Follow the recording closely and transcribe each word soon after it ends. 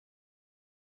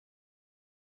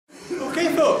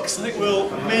Okay folks, I think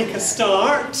we'll make a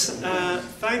start.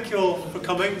 Thank you all for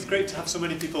coming. It's great to have so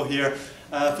many people here.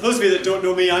 For those of you that don't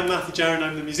know me, I'm Matthew Jaron.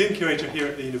 I'm the museum curator here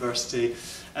at the university.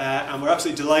 And we're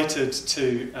absolutely delighted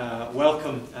to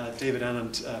welcome David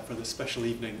Annand for this special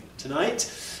evening tonight.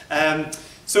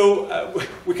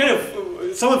 We kind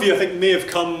of, some of you I think may have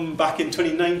come back in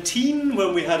 2019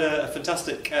 when we had a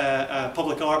fantastic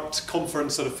public art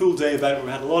conference, sort of full day event where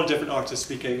we had a lot of different artists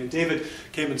speaking, and David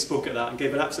came and spoke at that and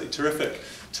gave an absolutely terrific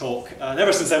talk. And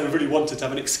ever since then we've really wanted to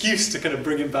have an excuse to kind of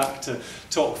bring him back to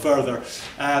talk further.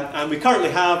 And we currently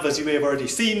have, as you may have already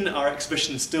seen, our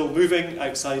exhibition still moving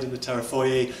outside in the Tower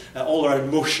foyer, all around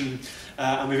motion.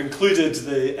 And we've included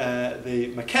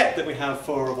the maquette that we have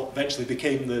for what eventually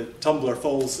became the Tumbler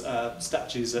Falls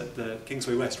statues at the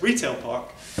Kingsway West Retail Park.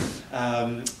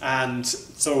 And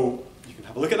so you can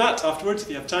have a look at that afterwards if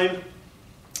you have time.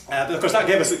 But of course that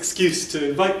gave us an excuse to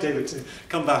invite David to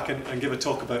come back and give a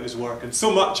talk about his work. And so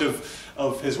much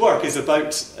of his work is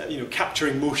about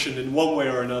capturing motion in one way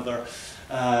or another.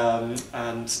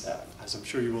 As I'm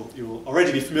sure you will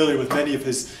already be familiar with many of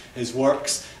his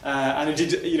works, and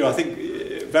indeed, I think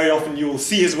very often you will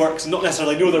see his works and not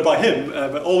necessarily know they're by him,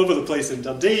 but all over the place in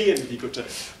Dundee, and if you go to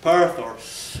Perth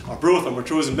or Broth or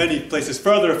Montrose and many places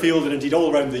further afield, and indeed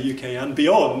all around the UK and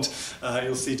beyond,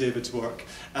 you'll see David's work.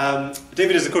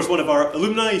 David is of course one of our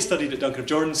alumni. He studied at Duncan,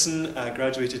 Jordanstone,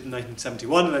 graduated in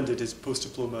 1971, and then did his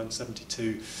post-diploma in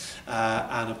 72.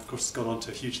 And of course has gone on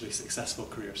to a hugely successful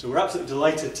career. So we're absolutely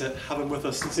delighted to have him with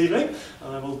us this evening.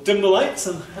 And I will dim the lights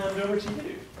and hand over to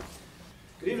you.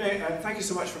 Good evening, and thank you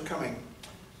so much for coming.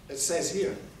 It says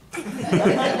here.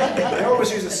 I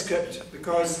always use a script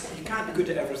because you can't be good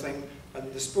at everything,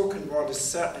 and the spoken word is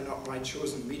certainly not my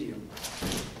chosen medium.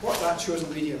 What that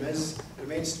chosen medium is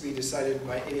remains to be decided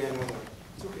by A.M. Miller.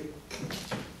 It's okay.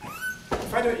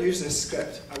 If I don't use this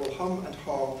script, I will hum and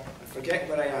haw and forget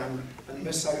where I am and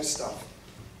miss out stuff.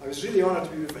 I was really honoured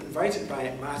to be invited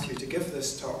by Matthew to give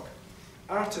this talk.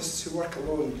 Artists who work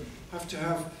alone like to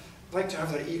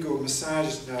have their ego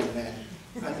massaged now and then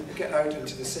and get out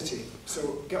into the city.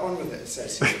 So get on with it, it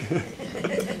says here.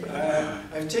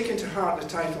 I've taken to heart the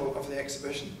title of the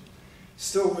exhibition,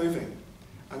 Still Moving,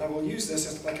 and I will use this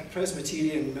as like a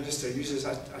Presbyterian minister uses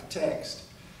a text.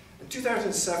 In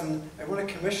 2007, I won a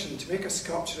commission to make a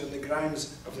sculpture in the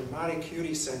grounds of the Marie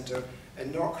Curie Centre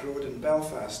in Knock Road in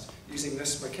Belfast using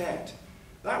this maquette.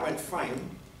 That went fine,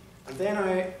 and then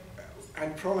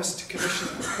I'd promised to commission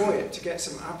a poet to get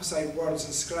some apposite words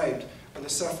inscribed on the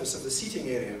surface of the seating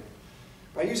area.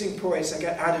 By using poets, I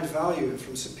get added value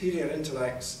from superior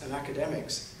intellects and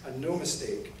academics, and no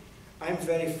mistake. I'm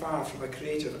very far from a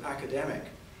creative academic.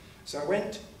 So I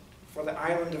went for the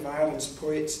Island of Ireland's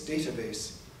poets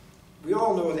database. We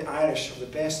all know the Irish are the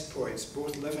best poets,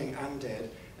 both living and dead,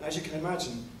 and as you can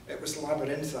imagine, it was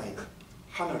labyrinthine.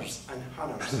 Hunners and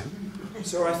hunners.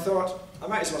 So I thought, I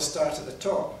might as well start at the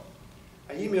top.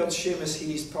 I emailed Seamus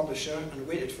Heaney's publisher and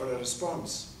waited for a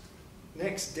response.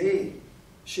 Next day,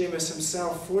 Seamus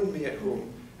himself phoned me at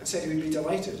home and said he would be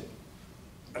delighted.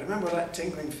 I remember that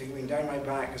tingling feeling down my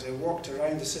back as I walked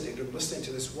around the sitting room listening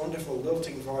to this wonderful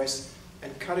lilting voice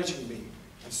encouraging me,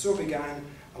 and so began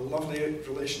a lovely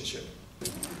relationship.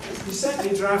 He sent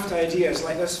me draft ideas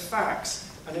like this fax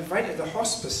and invited the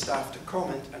hospice staff to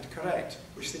comment and correct,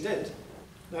 which they did.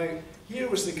 Now, here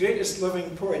was the greatest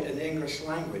living poet in the English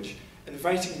language,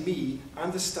 inviting me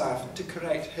and the staff to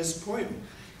correct his poem.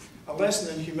 A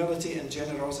lesson in humility and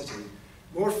generosity.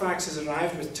 More faxes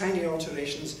arrived with tiny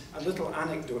alterations and little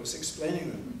anecdotes explaining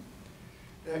them.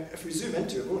 Now, if we zoom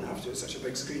into it, we won't have to, it's such a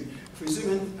big screen. If we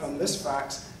zoom in on this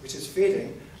fax, which is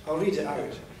fading, I'll read it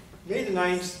out. May the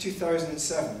 9th,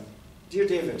 2007. Dear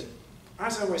David,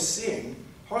 as I was saying,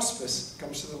 hospice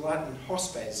comes from the Latin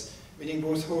hospes, meaning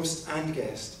both host and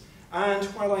guest. And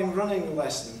while I'm running the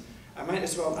lesson, I might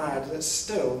as well add that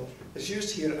still is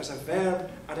used here as a verb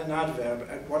and an adverb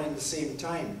at one and the same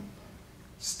time.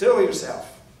 Still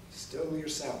yourself, still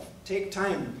yourself. Take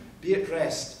time, be at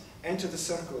rest, enter the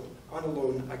circle,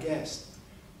 unalone, a guest.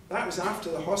 That was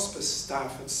after the hospice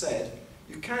staff had said,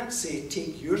 you can't say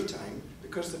take your time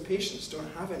because the patients don't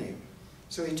have any.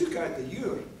 So he took out the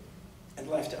your and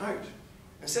left it out,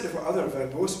 instead of what other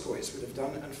verbose poets would have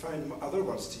done and found other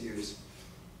words to use.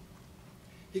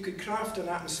 He could craft an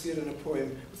atmosphere in a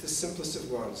poem with the simplest of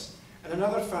words. And in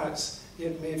other facts, he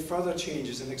had made further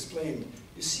changes and explained,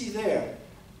 you see there,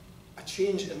 a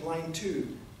change in line 2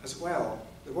 as well.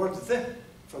 The word the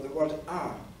for the word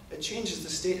a. It changes the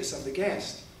status of the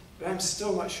guest, but I'm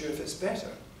still not sure if it's better.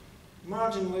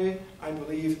 Marginally, I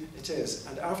believe it is,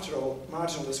 and after all,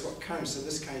 marginal is what counts in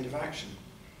this kind of action.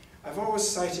 I've always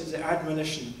cited the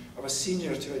admonition of a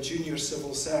senior to a junior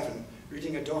civil servant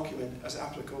reading a document as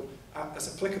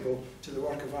applicable to the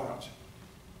work of art.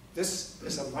 This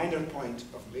is a minor point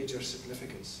of major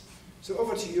significance. So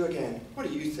over to you again. What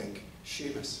do you think,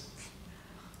 Seamus?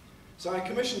 So I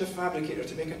commissioned a fabricator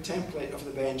to make a template of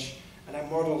the bench, and I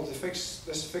modelled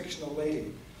this fictional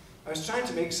lady. I was trying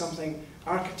to make something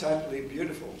archetypally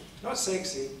beautiful, not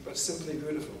sexy, but simply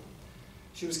beautiful.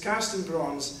 She was cast in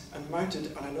bronze and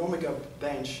mounted on an omega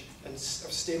bench of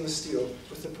stainless steel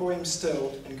with the poem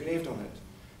still engraved on it.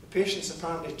 The patients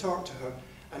apparently talked to her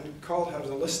and called her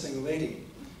the listening lady.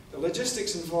 The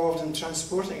logistics involved in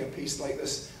transporting a piece like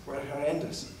this were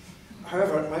horrendous.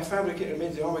 However, my fabricator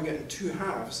made the omega in 2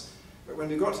 halves, but when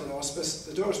we got to the hospice,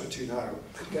 the doors were too narrow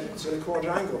to get into the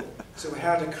quadrangle. So we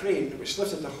had a crane which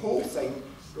lifted the whole thing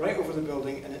right over the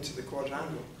building and into the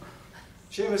quadrangle.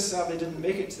 Seamus sadly didn't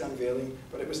make it to the unveiling,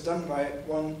 but it was done by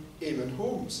one Eamon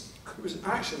Holmes, who was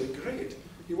actually great.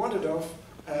 He wandered off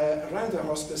around the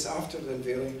hospice after the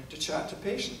unveiling to chat to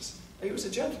patients. He was a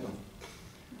gentleman.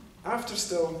 After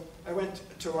still, I went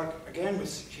to work again with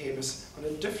Seamus on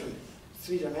a different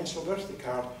 3-dimensional birthday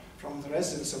card from the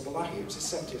residence of Balahi. It was his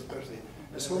 70th birthday,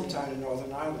 in his hometown in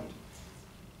Northern Ireland.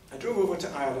 I drove over to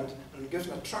Ireland and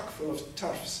given a truck full of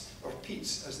turfs, or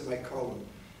peats as they might call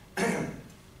them,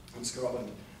 in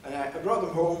Scotland. And I brought them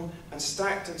home and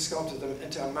stacked and sculpted them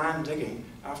into a man digging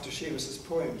after Seamus's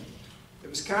poem. It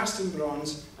was cast in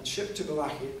bronze and shipped to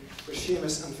Balahi, where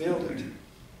Seamus unveiled it.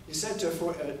 He said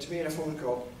to me in a phone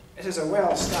call, "It is a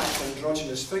well-stacked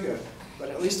androgynous figure, but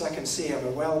at least I can say I'm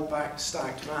a well-backed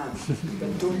stacked man,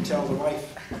 but don't tell the wife."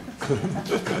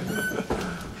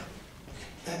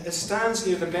 It stands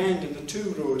near the bend in the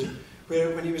Tomb Road,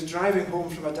 where when he was driving home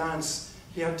from a dance,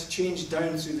 he had to change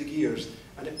down through the gears,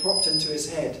 and it popped into his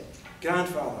head,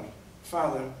 "Grandfather,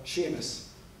 Father, Seamus."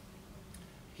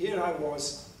 Here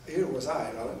was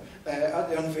I, at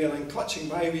the unveiling, clutching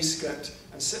my wee script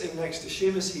and sitting next to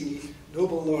Seamus Heaney,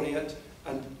 Nobel Laureate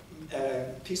and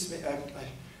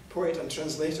poet and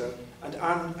translator, and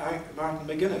Martin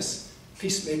McGuinness,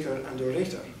 peacemaker and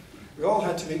orator. We all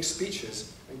had to make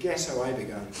speeches, and guess how I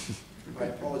began? By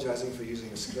apologising for using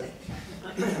a script.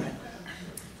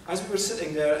 As we were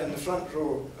sitting there in the front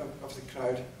row of the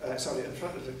crowd, in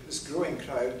front of this growing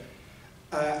crowd,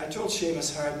 I told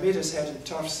Seamus how I'd made his head in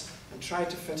tufts and tried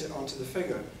to fit it onto the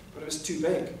figure, but it was too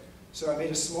big, so I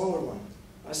made a smaller one.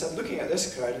 I said, looking at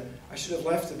this crowd, I should have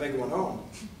left the big one on.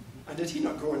 And did he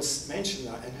not go and mention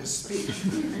that in his speech?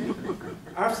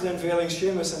 After the unveiling,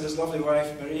 Seamus and his lovely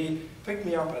wife, Marie, picked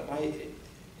me up at my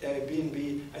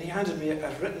B&B, and he handed me a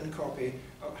handwritten copy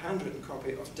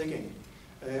of Digging.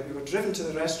 We were driven to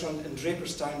the restaurant in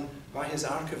Draperstown by his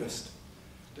archivist.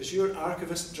 Does your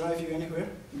archivist drive you anywhere?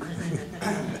 We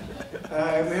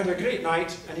had a great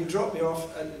night, and he dropped me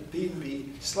off at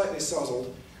B&B, slightly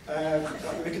sozzled.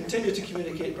 We continued to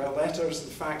communicate by letters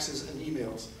and faxes and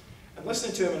emails. And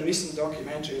listening to him in a recent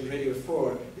documentary on Radio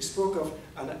 4, he spoke of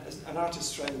an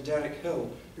artist friend, Derek Hill,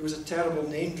 who was a terrible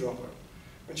name dropper.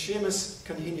 When Seamus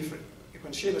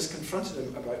confronted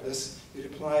him about this, he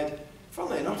replied,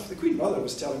 "Funnily enough, the Queen Mother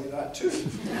was telling me that too."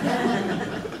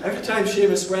 Every time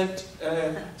Seamus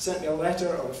sent me a letter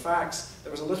or a fax,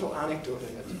 there was a little anecdote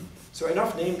in it. So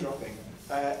enough name dropping.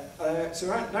 So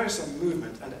now some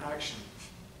movement and action.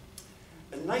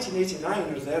 In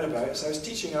 1989 or thereabouts, I was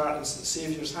teaching art in St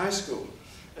Saviour's High School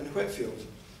in Whitfield.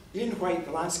 Ian White,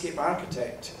 the landscape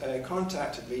architect,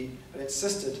 contacted me and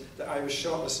insisted that I was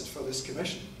shortlisted for this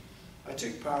commission. I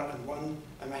took part and won,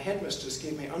 and my headmistress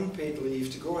gave me unpaid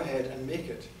leave to go ahead and make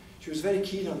it. She was very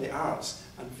keen on the arts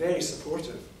and very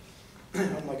supportive,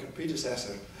 unlike her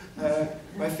predecessor.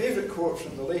 My favourite quote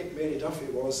from the late Mary Duffy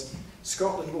was,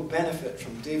 "Scotland will benefit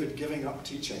from David giving up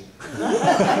teaching."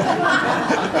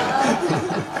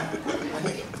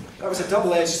 That was a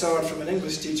double-edged sword from an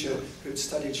English teacher who'd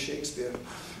studied Shakespeare.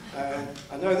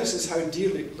 And now this is how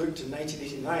dearly it looked in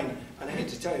 1989, and I hate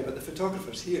to tell you, but the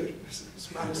photographer's here.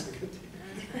 This man is good.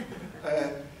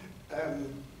 I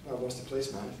lost the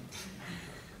place, man.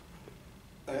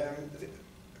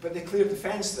 But they cleared the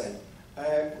fence then.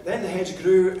 Then the hedge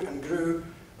grew and grew,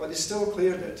 but they still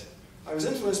cleared it. I was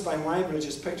influenced by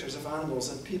Muybridge's pictures of animals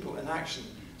and people in action,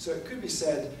 so it could be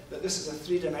said that this is a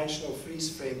 3-dimensional freeze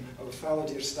frame of a fallow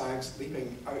deer stags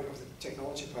leaping out of the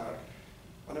technology park.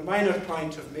 On a minor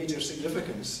point of major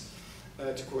significance,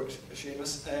 to quote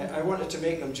Seamus, I wanted to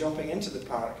make them jumping into the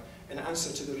park in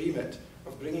answer to the remit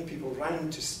of bringing people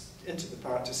round into the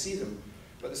park to see them.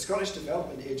 But the Scottish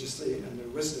Development Agency, in their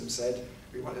wisdom, said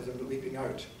we wanted them leaping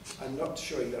out and not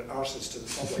showing their arses to the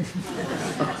public,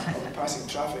 or the passing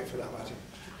traffic for that matter.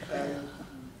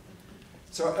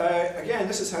 So again,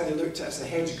 this is how they looked as the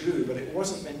hedge grew, but it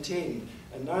wasn't maintained,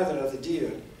 and neither are the deer.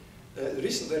 The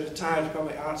recently retired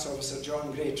public arts officer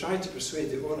John Gray tried to persuade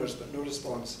the owners, but no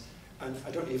response, and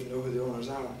I don't even know who the owners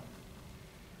are.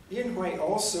 Ian White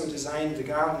also designed the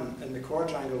garden in the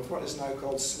quadrangle of what is now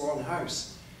called Swan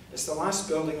House. It's the last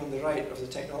building on the right of the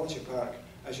technology park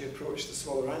as you approach the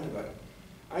Swallow Roundabout.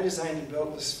 I designed and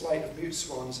built this flight of mute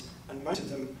swans and mounted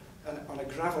them on a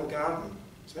gravel garden.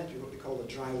 It's meant to be what they call a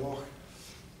dry loch.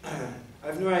 I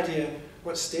have no idea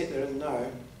what state they're in now,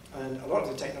 and a lot of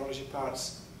the technology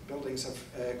parks buildings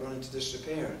have gone into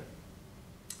disrepair.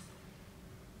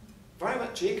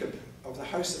 Violet Jacob of the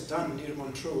House of Dun near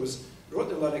Montrose wrote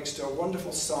the lyrics to a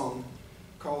wonderful song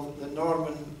called The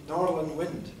Norland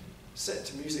Wind, set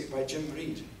to music by Jim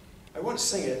Reed. I won't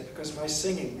sing it because my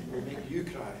singing will make you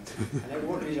cry, and I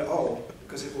won't read it all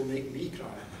because it will make me cry.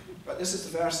 But this is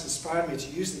the verse that inspired me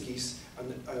to use the geese on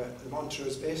the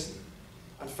Montrose Basin.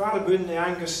 And far aboon the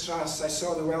Angus Strass I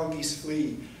saw the wild geese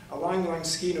flee, a lang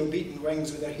skein o' beaten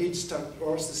wings with their heads turned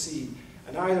towards the sea,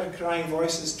 and either crying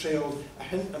voices trailed a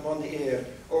hint them on the air,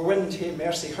 O wind, hey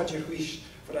mercy, hud your wheesh,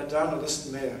 for I darna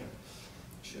listen mair.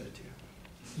 Shed a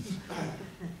tear.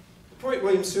 The poet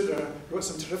William Souter wrote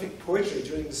some terrific poetry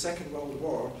during the Second World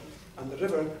War, and the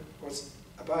river was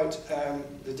about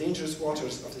the dangerous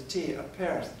waters of the Tay at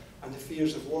Perth and the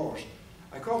fears of wars.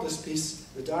 I call this piece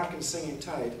The Dark and Singing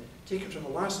Tide, taken from the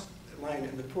last line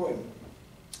in the poem.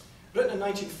 Written in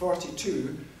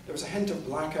 1942, there was a hint of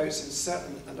blackouts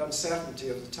and uncertainty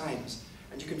of the times,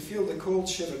 and you can feel the cold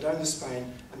shiver down the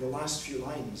spine in the last few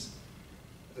lines.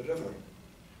 The river.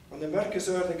 When the mirk is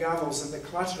o'er the gavels and the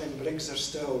clattering brigs are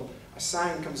still, a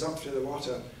sound comes up through the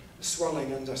water, a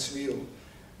swirling and a sweel.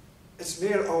 It's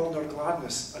mere all nor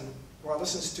gladness, and while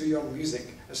listens to yon music,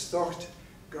 his thought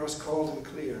grows cold and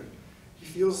clear. He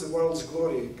feels the world's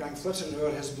glory gang flittering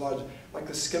o'er his blood, like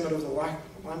the skimmer of the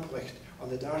lamplicht on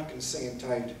the dark and singing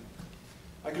tide.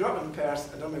 I grew up in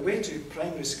Perth, and on my way to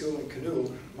primary school in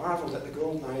Canool, marvelled at the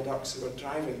golden-eyed ducks who were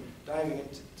diving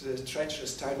into the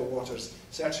treacherous tidal waters,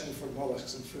 searching for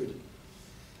mollusks and food.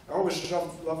 I always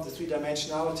loved the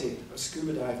three-dimensionality of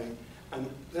scuba diving, and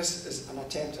this is an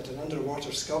attempt at an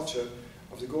underwater sculpture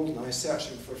of the golden-eye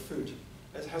searching for food.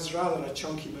 It has rather a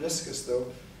chunky meniscus, though,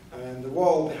 and the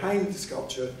wall behind the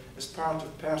sculpture is part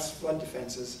of Perth's flood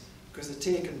defences, because the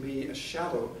Tay can be as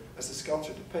shallow as the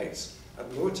sculpture depicts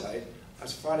at low tide,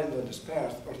 as far inland as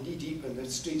Perth, or knee-deep in the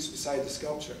streets beside the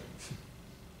sculpture.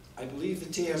 I believe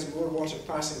the Tay has more water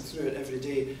passing through it every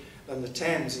day than the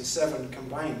Thames and Severn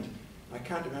combined. I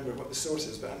can't remember what the source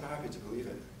is, but I'm happy to believe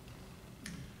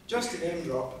it. Just to name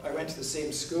drop, I went to the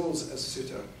same schools as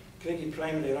Souter, Craigie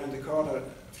Primary around the corner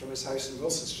from his house in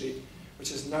Wilson Street,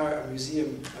 which is now a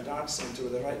museum and arts centre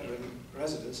with a writer-in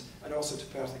residence, and also to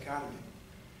Perth Academy.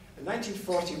 In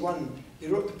 1941, he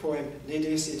wrote the poem Ne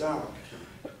Day Sae Dark.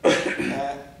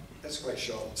 That's quite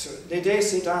short. So, Ne Day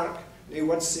Sae Dark, Ne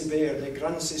Woods Sae Bare, Ne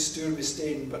Grun Sae Stour Be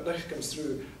Stain, but licht comes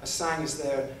through, a sang is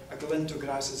there, a glint o'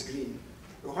 grass is green.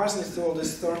 Who hasn't told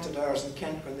his thwarted hours in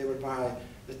Kent when they were by,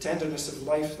 the tenderness of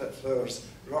life that flowers,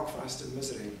 rockfast in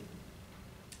misery.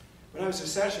 When I was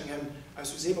researching him, I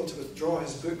was able to withdraw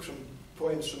his book from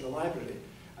poems from the library,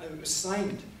 and it was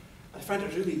signed. I found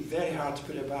it really very hard to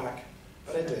put it back,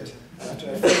 but I did, after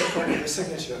I found the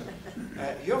signature.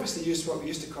 He obviously used what we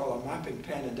used to call a mapping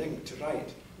pen and ink to write.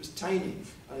 It was tiny,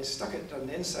 and I stuck it on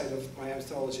the inside of my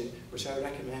anthology, which I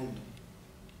recommend.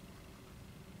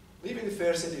 Leaving the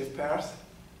fair city of Perth,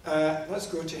 let's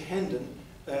go to Hendon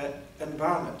in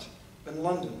Barnet, in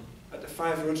London, at the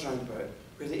Five Roads roundabout,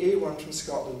 where the A1 from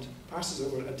Scotland passes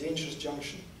over a dangerous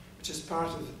junction, which is part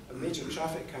of a major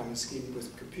traffic calming scheme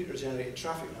with computer-generated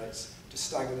traffic lights to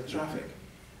stagger the traffic.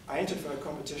 I entered for a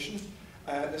competition.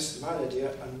 This is my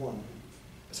idea, and won.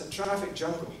 It's a traffic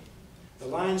jungle. The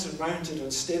lines are mounted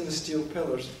on stainless steel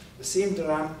pillars, the same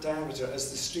diameter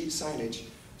as the street signage,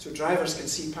 so drivers can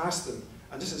see past them.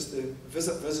 And this is the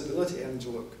visibility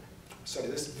envelope. Sorry,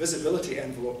 this visibility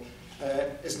envelope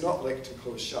is not linked and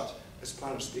closed shut, as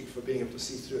planners speak, for being able to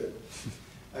see through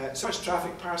it. So much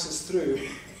traffic passes through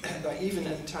that even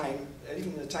in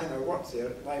the time I worked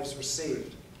there, lives were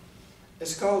saved.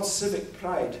 It's called civic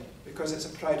pride because it's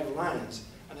a pride of lions,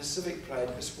 and a civic pride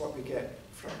is what we get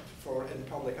for in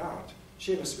public art.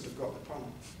 Seamus would have got the pun.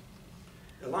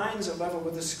 The lines are level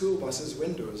with the school bus's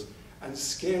windows and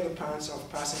scare the pants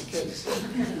off passing kids.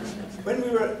 When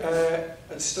we were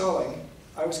installing,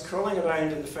 I was crawling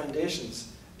around in the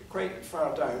foundations, quite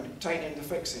far down, tightening the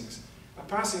fixings. A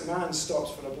passing man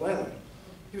stopped for a blether.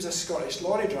 He was a Scottish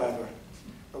lorry driver,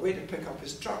 away to pick up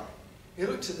his truck. He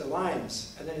looked at the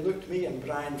lines, and then he looked at me and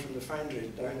Brian from the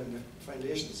foundry down in the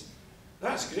foundations.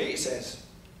 That's great, he says.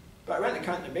 But I went to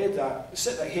Canton and made that,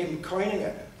 sit at home coining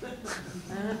it.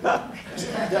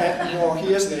 No,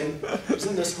 he isn't. He's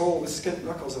in this hole with skint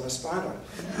knuckles and a spanner.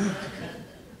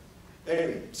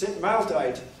 Anyway, St.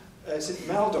 Maldoid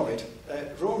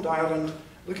roamed Ireland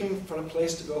looking for a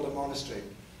place to build a monastery.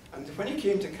 And when he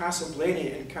came to Castle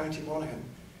Blaney in County Monaghan,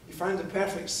 he found the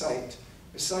perfect site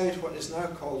beside what is now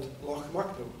called Loch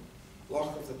Mucknell,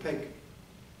 Loch of the Pig.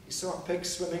 He saw a pig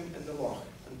swimming in the loch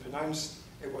and pronounced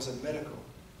it was a miracle,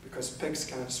 because pigs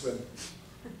can't swim,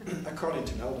 according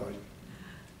to Maldoid.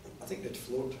 I think they'd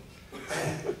float.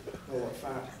 A lot of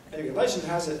fat. Anyway, legend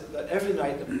has it that every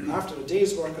night, after a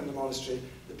day's work on the monastery,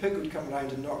 the pig would come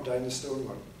round and knock down the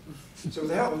stonework. So with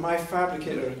the help of my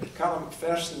fabricator, Callum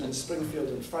McPherson in Springfield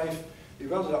and Fife, we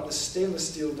welded up this stainless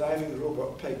steel diving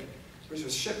robot pig, which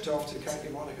was shipped off to County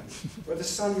Monaghan, where the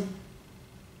sun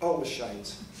always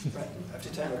shines, right,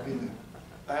 every time I've been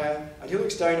there. And he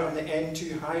looks down on the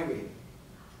N2 highway.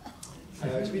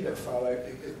 It's a wee bit far out.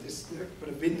 When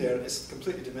I've been there, it's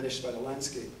completely diminished by the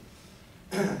landscape.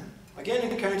 Again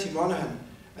in County Monaghan,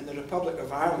 in the Republic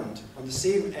of Ireland, on the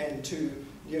same N2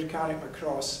 near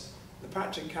Carrickmacross, the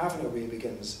Patrick Kavanagh Way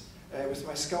begins, with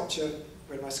my sculpture,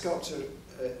 where my sculpture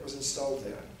was installed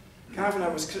there.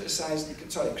 Kavanagh was criticised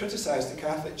the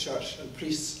Catholic Church and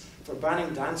priests for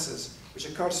banning dances, which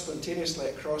occurred spontaneously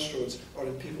at crossroads or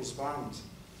in people's barns.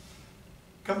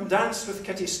 Come Dance with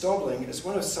Kitty Stobling is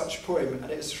one of such poem,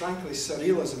 and it is frankly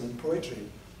surrealism in poetry.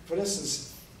 For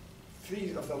instance,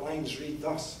 3 of the lines read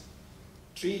thus: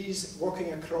 trees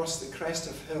walking across the crest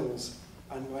of hills,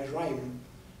 and my rhyme,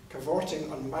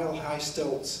 cavorting on mile-high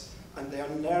stilts, and the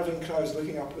unnerving crowds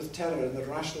looking up with terror in their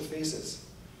rational faces.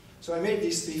 So I made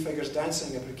these 3 figures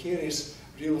dancing a precarious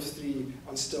reel of 3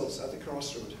 on stilts at the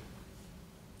crossroad.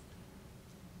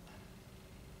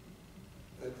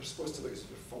 They're supposed to look as if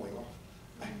they're falling off.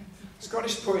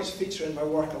 Scottish poets feature in my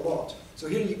work a lot, so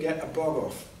here you get a bog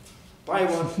off. Buy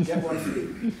one, get one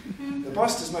free. The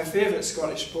bust is my favourite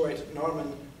Scottish poet,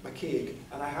 Norman MacCaig,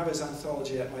 and I have his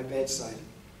anthology at my bedside.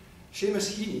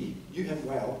 Seamus Heaney knew him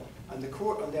well, and the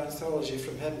quote on the anthology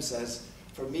from him says,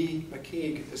 "For me,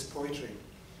 MacCaig is poetry."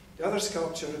 The other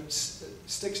sculpture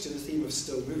sticks to the theme of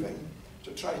still moving,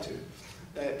 which I try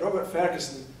to. Robert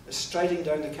Ferguson is striding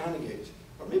down the Canongate,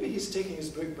 or maybe he's taking his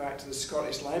book back to the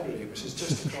Scottish Library, which is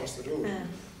just across the road.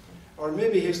 Or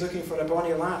maybe he's looking for a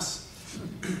bonny lass,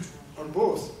 or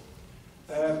both.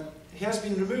 He has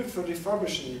been removed for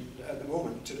refurbishing at the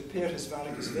moment to repair his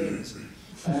varicose veins.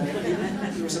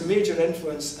 He was a major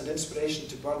influence and inspiration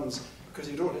to Burns because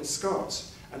he wrote in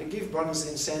Scots, and it gave Burns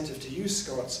the incentive to use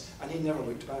Scots, and he never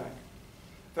looked back.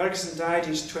 Ferguson died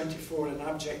aged 24 in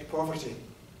abject poverty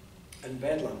in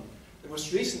Bedlam. The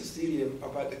most recent theory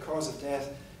about the cause of death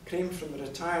came from the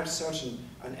retired surgeon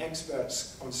and expert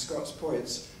on Scots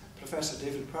poets, Professor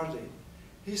David Purdy.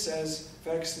 He says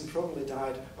Ferguson probably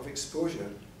died of exposure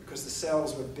because the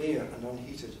cells were bare and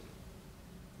unheated.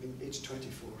 I mean, age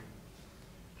 24.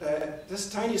 This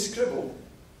tiny scribble,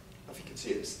 if you can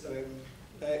see it,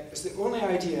 is the only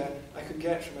idea I could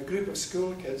get from a group of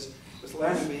school kids with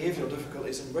learning behavioural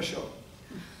difficulties in Wishaw.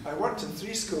 I worked in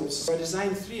 3 schools, so I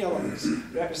designed 3 elements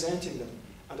representing them,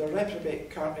 and a reprobate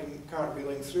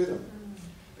cartwheeling through them.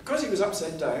 Because he was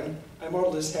upside down, I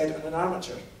modelled his head on an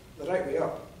armature, the right way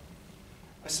up.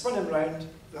 I spun him round,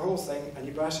 the whole thing, and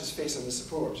he bashed his face on the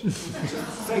support. So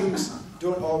things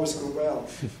don't always go well.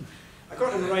 I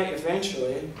got him right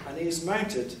eventually, and he's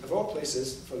mounted, of all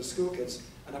places, for the school kids,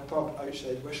 in a pub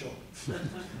outside Wishaw.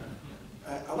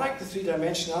 I like the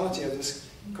 3-dimensionality of this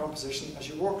composition. As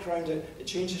you walk around it, it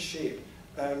changes shape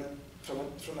from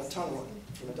a tunnel,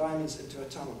 from a diamond into a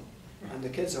tunnel. And the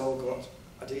kids all got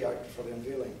a day out for the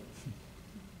unveiling.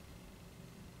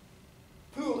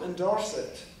 Poole in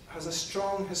Dorset has a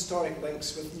strong historic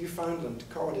links with Newfoundland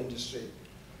cod industry.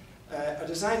 I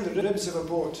designed the ribs of a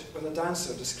boat with a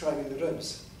dancer describing the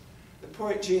ribs. The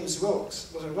poet James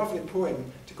Wilkes wrote a lovely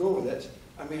poem to go with it,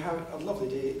 and we had a lovely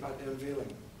day at the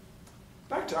unveiling.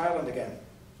 Back to Ireland again.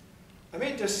 I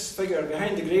made this figure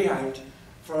behind the greyhound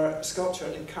for a sculpture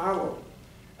in Carlow.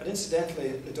 And incidentally,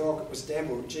 the dog was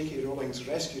Debo, J.K. Rowling's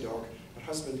rescue dog. Her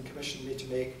husband commissioned me to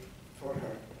make for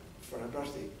her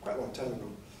birthday quite a long time ago.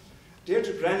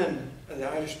 Deirdre Brennan, the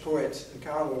Irish poet in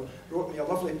Carlow, wrote me a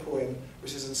lovely poem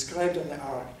which is inscribed on the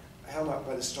ark, held up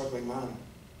by the struggling man.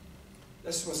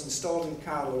 This was installed in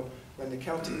Carlow when the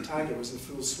Celtic Tiger was in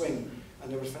full swing,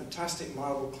 and there were fantastic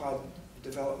marble-clad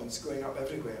developments going up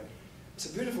everywhere. It's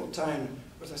a beautiful town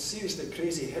with a seriously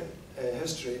crazy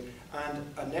history and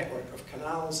a network of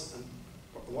canals and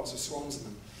lots of swans in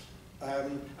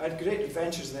them. I had great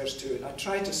adventures there too. I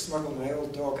tried to smuggle my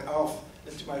old dog Alf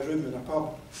into my room in a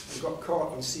pub and got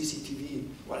caught on CCTV.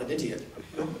 What an idiot.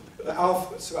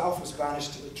 So Alf was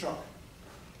banished to the truck.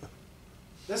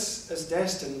 This is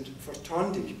destined for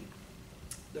Tondy,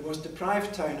 the most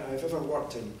deprived town I've ever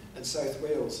worked in South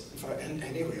Wales, in fact,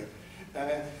 anywhere.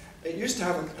 It used to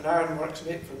have an ironworks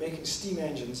for making steam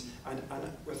engines and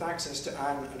with access to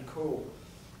iron and coal.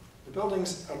 The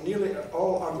buildings are nearly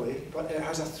all ugly, but it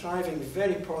has a thriving,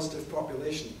 very positive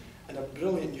population and a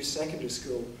brilliant new secondary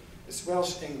school. It's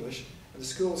Welsh English, and the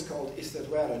school is called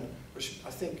Eisteddfod, which I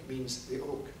think means the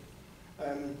oak.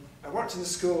 I worked in the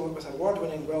school with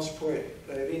award-winning Welsh poet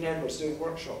Rhyn Edwards doing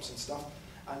workshops and stuff,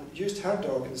 and used her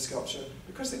dog in the sculpture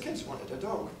because the kids wanted a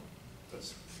dog.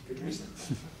 That's a good reason.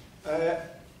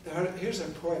 Here's her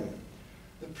poem.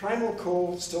 The primal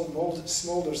coal still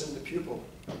smoulders in the pupil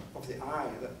of the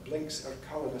eye that blinks our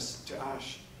colourless to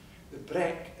ash. The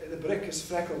brick is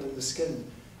freckled in the skin,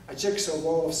 a jigsaw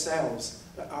wall of cells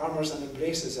that armours and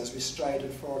embraces as we stride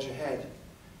and forge ahead.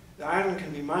 The iron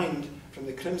can be mined from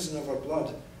the crimson of our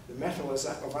blood, the metal is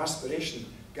of aspiration,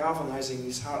 galvanising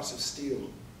these hearts of steel.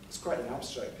 It's quite an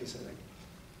abstract piece, I think.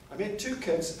 I made 2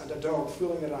 kids and a dog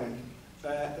fooling around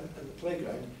in the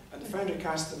playground, and the founder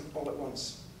cast them all at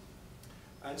once.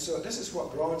 And so this is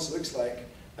what bronze looks like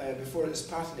before it is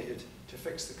patinated to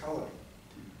fix the colour.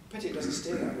 Pity it doesn't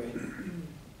stay that way.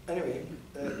 Anyway,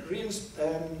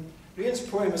 Rhyn's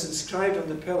poem is inscribed on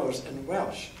the pillars in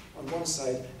Welsh on one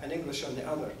side and English on the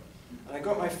other. And I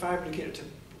got my fabricator to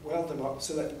weld them up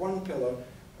so that one pillar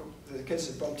that the kids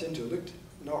had bumped into looked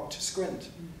knocked squint,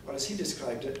 or as he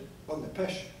described it, on the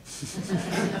pish.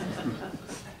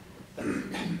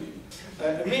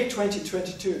 In May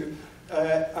 2022,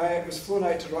 I was flown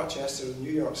out to Rochester in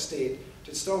New York State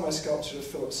to install my sculpture of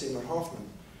Philip Seymour Hoffman.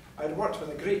 I had worked with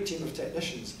a great team of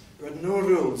technicians who had no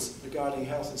rules regarding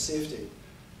health and safety.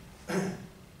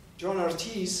 John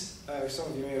Ortiz, some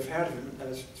of you may have heard of him,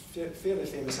 is a fairly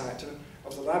famous actor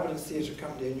of the Labyrinth Theatre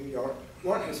Company in New York,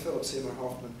 worked with Philip Seymour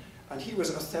Hoffman, and he was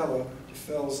Othello to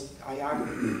Phil's Iago.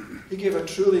 He gave a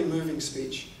truly moving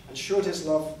speech and showed his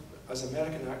love, as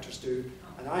American actors do,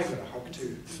 and I got a hug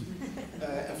too.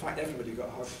 In fact, everybody got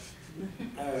a hug.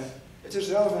 It is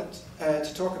relevant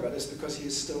to talk about this because he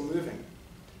is still moving.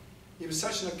 He was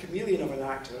such a chameleon of an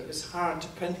actor, it's hard to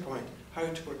pinpoint how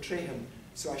to portray him,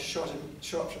 so I shot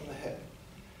from the hip.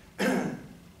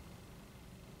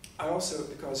 I also,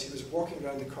 because he was walking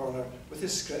around the corner with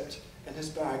his script in his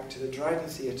bag to the Dryden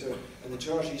Theatre and the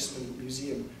George Eastman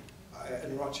Museum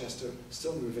in Rochester,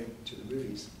 still moving to the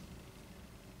movies.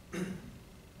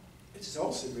 It is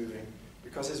also moving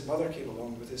because his mother came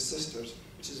along with his sisters,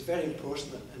 which is a very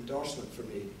important endorsement for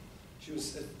me.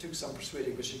 It took some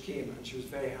persuading, but she came and she was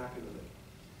very happy with it.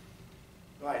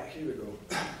 Right, here we go.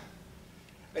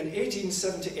 In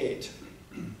 1878,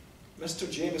 Mr.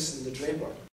 Jameson the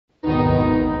draper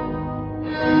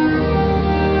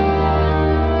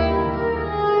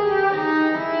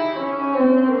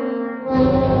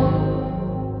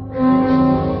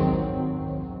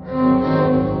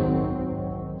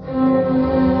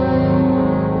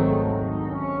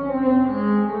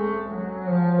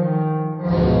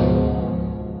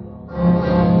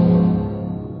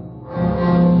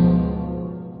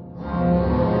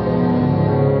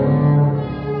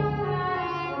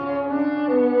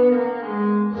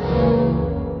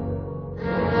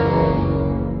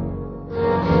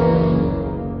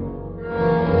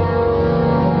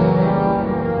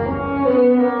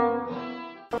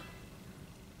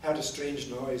a strange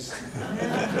noise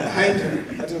behind him.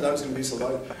 I didn't know that was going to be so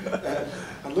loud.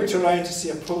 And looked around to see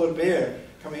a polar bear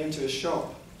coming into his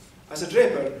shop. As a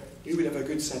draper, he would have a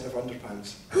good set of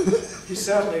underpants. He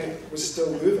certainly was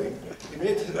still moving. I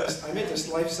made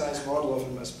this life-size model of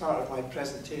him as part of my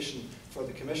presentation for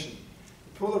the commission.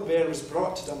 The polar bear was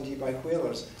brought to Dundee by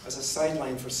whalers as a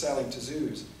sideline for selling to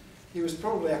zoos. He was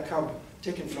probably a cub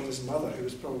taken from his mother, who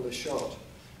was probably shot.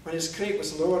 When his crate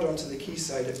was lowered onto the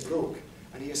quayside, it broke,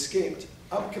 and he escaped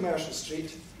up Commercial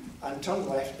Street and turned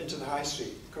left into the High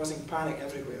Street, causing panic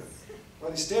everywhere.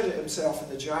 While he stared at himself in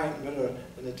the giant mirror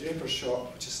in the draper's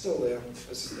shop, which is still there,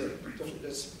 it's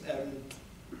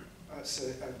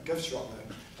a gift shop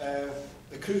now,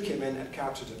 the crew came in and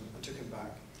captured him and took him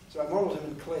back. So I modelled him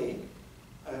in clay,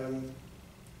 and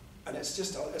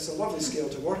it's a lovely scale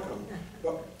to work on,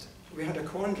 but we had a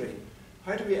quandary.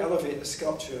 How do we elevate the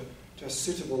sculpture to a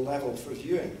suitable level for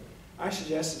viewing? I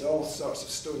suggested all sorts of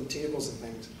stone tables and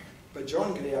things, but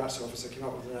John Gray, arts officer, came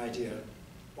up with an idea.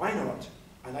 Why not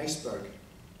an iceberg?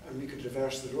 And we could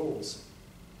reverse the roles.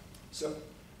 So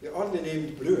the oddly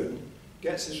named Bruin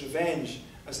gets his revenge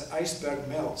as the iceberg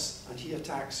melts and he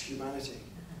attacks humanity.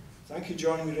 Thank you,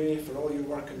 John and Ray, for all your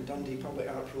work in Dundee public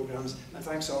art programmes, and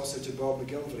thanks also to Bob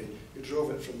McGilvery, who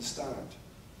drove it from the start.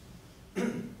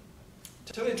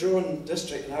 Tillydrone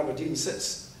district in Aberdeen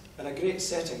sits in a great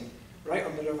setting, right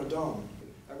on the River Don.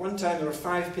 At one time there were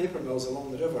 5 paper mills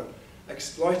along the river,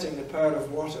 exploiting the power of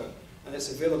water and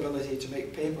its availability to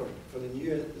make paper for the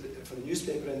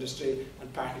newspaper industry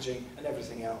and packaging and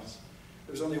everything else.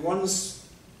 There's only one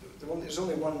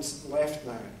left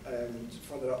now,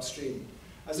 further upstream.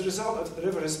 As a result, the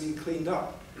river has been cleaned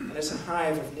up, and it's a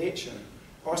hive of nature.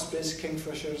 Ospreys,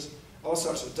 kingfishers, all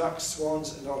sorts of ducks,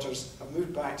 swans and otters have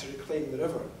moved back to reclaim the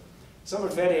river. Some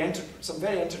very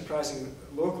enterprising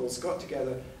locals got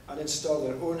together and installed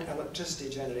their own electricity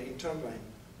generating turbine.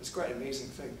 It's quite an amazing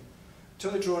thing.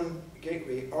 Tillydrone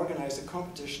Gateway organised a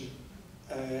competition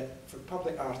for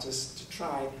public artists to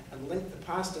try and link the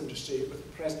past industry with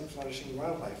the present flourishing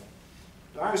wildlife.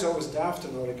 Now, I was always daft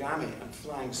on origami and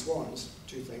flying swans,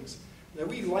 2 things. And a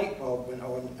wee light bulb went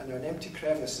on in an empty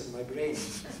crevice in my brain.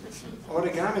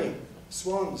 Origami,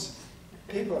 swans,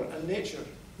 paper and nature,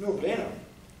 no brainer.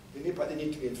 But they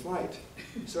need to be in flight.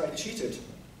 So I cheated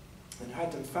and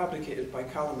had them fabricated by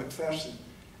Callum McPherson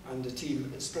and the team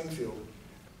in Springfield.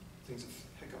 Things have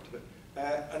hiccuped a bit.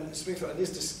 And Springfield, and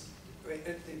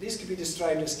these could be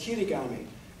described as kirigami.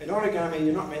 In origami,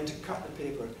 you're not meant to cut the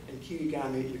paper. In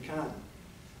kirigami, you can.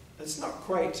 It's not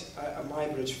quite a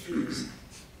Muybridge frieze,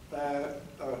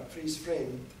 or frieze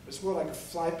frame. It's more like a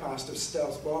fly-past of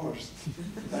stealth bombers.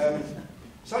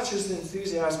 Such is the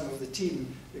enthusiasm of the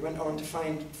team, they went on to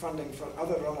find funding for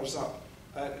other runners-up.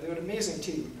 They were an amazing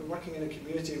team, working in a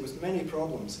community with many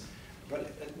problems, but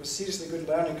it was seriously a good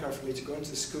learning curve for me to go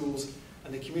into the schools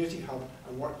and the community hub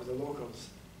and work with the locals.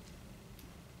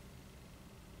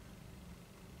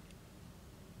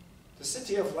 The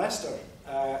city of Leicester,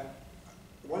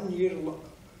 one year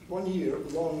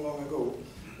long ago,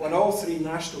 won all 3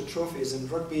 national trophies in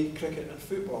rugby, cricket and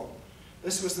football.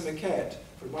 This was the maquette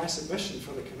for my submission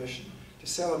for the commission to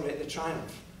celebrate the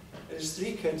triumph. It is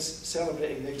 3 kids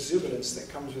celebrating the exuberance that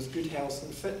comes with good health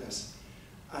and fitness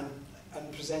and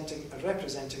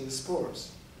representing the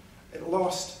sports. It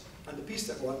lost, and the piece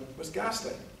that won was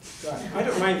ghastly. I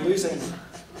don't mind losing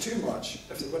too much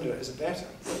if the winner is better,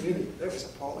 but really, that was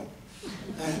appalling.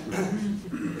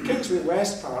 The Kingsway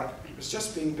West Park was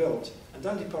just being built, and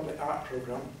Dundee Public Art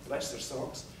Programme, Leicester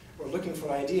Socks, were looking for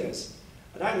ideas.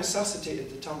 And I resuscitated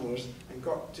the tumblers and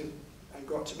got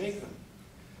to make them.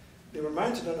 They were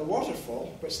mounted on a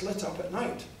waterfall which lit up at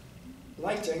night.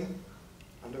 Lighting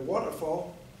and a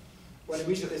waterfall, one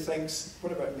immediately thinks,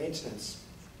 what about maintenance?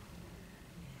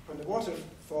 When the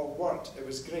waterfall worked, it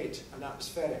was great and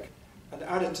atmospheric and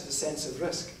added to the sense of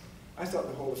risk. I thought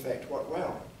the whole effect worked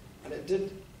well, and it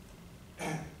did,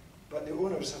 but the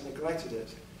owners have neglected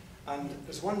it. And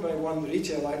as one by one the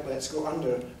retail outlets go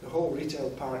under, the whole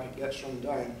retail park gets run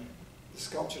down. The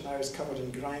sculpture now is covered in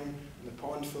grime, and the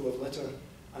pond full of litter,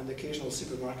 and the occasional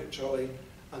supermarket trolley,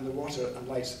 and the water and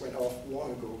lights went off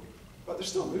long ago. But they're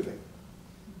still moving.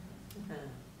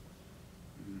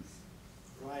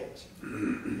 Right.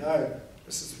 Now,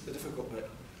 this is the difficult bit.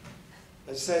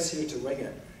 It says here to wing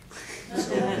it.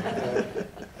 So,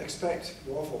 expect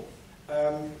waffle.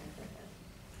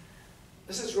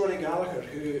 This is Rory Gallagher,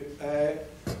 who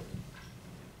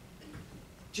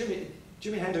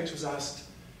Jimi Hendrix was asked,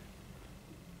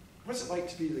 what's it like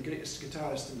to be the greatest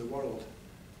guitarist in the world?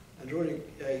 And Rory,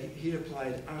 he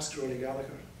replied, ask Rory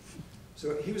Gallagher.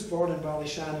 So he was born in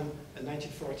Ballyshannon in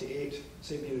 1948,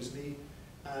 same year as me,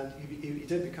 and he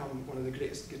did become one of the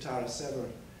greatest guitarists ever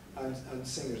and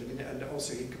singers. I mean, and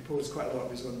also he composed quite a lot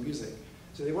of his own music.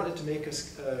 So they wanted to make a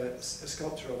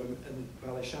sculpture of him in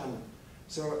Ballyshannon.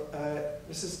 So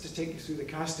this is to take you through the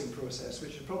casting process,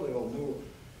 which you probably all know.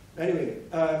 Anyway,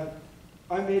 I've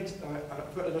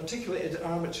got an articulated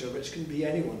armature, which can be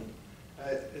anyone.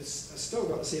 It's still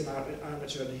got the same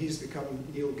armature, and he's become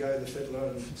Neil Gow the fiddler,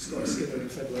 and Scott Skinner the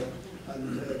fiddler,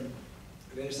 and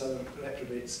various other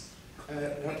reprobates. I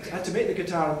had to make the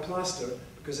guitar in plaster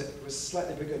because it was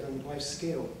slightly bigger than life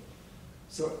scale.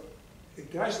 So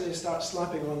gradually start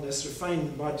slapping on this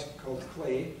refined mud called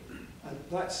clay, and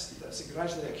that's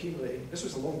gradually accumulating. This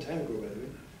was a long time ago, by the way,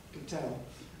 you can tell.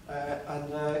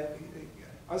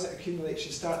 As it accumulates,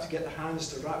 you start to get the hands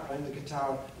to wrap around the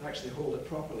guitar and actually hold it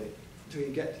properly until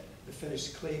you get the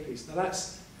finished clay piece. Now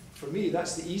that's, for me,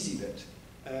 that's the easy bit.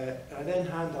 And I then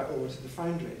hand that over to the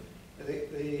foundry.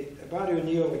 Barry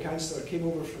O'Neill, the councillor, came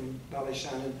over from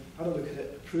Ballyshannon, had a look at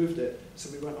it, approved it, so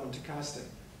we went on to casting.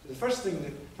 So the first thing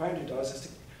the foundry does is to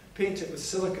paint it with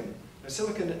silicon. Now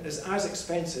silicon is as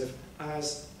expensive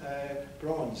as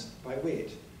bronze by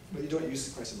weight, but you don't use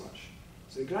it quite so much.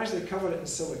 So they gradually cover it in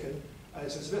silicon, so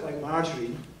it's a bit like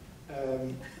margarine,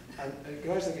 and it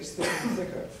gradually gets thicker and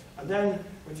thicker. And then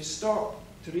when you stop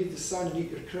to read the sun and eat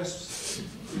your crisps,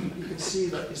 you can see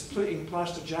that he's putting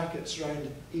plaster jackets around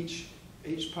each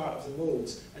part of the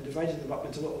moulds and dividing them up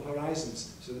into little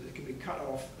horizons so that they can be cut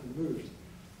off and moved.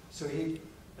 So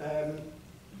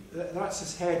that's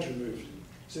his head removed.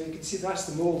 So you can see that's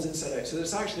the moulds inside out. So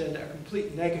it's actually a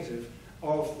complete negative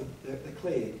of the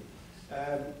clay.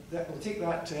 We'll take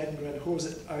that to Edinburgh and hose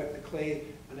it out the clay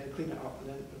and then clean it up, and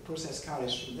then the process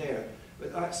carries from there.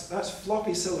 But that's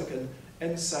floppy silicon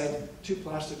inside 2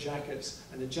 plaster jackets,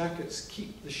 and the jackets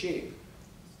keep the shape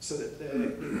so that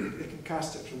they can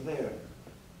cast it from there.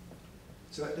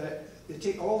 So they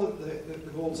take all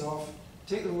the molds off,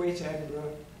 take them away to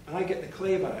Edinburgh, and I get the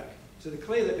clay back. So the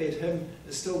clay that made him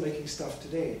is still making stuff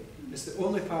today. It's the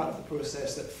only part of the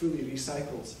process that fully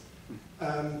recycles.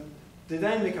 They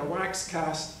then make a wax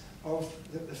cast of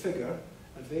the figure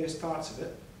and various parts of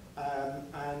it,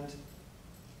 and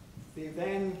they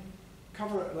then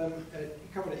cover it,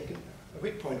 you can, a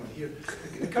weight point on here,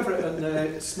 they cover it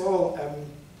in small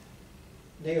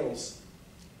nails,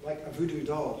 like a voodoo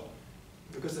doll,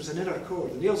 because there's an inner core.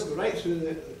 The nails go right through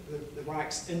the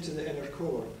wax into the inner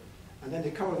core, and then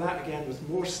they cover that again with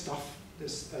more stuff.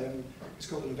 This it's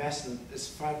called an investment, this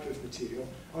fireproof material.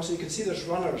 Also, you can see there's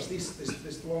runners,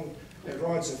 these long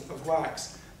rods of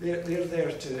wax. They're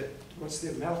there to, once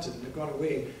they've melted and they've gone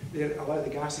away, they allow the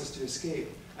gases to escape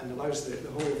and allows the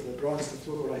whole of the bronze to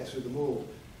flow right through the mould.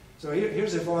 So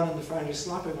here's Yvonne in the foundry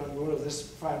slapping on more of this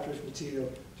fireproof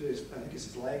material to his, I think it's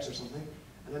his legs or something.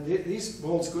 And then these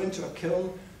moulds go into a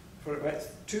kiln for about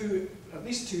at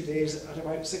least 2 days at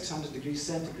about 600 degrees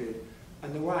centigrade,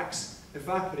 and the wax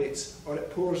evaporates or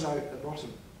it pours out at the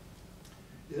bottom.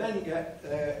 You then get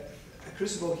a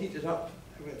crucible heated up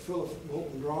full of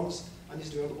molten bronze, and you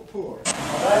just do a little pour.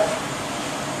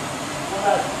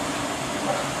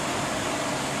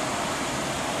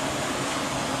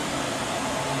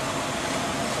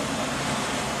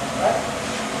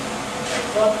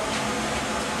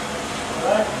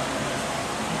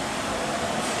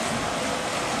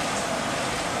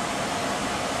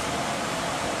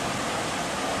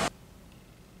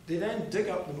 They then dig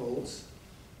up the moulds,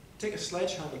 take a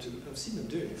sledgehammer to them. I've seen them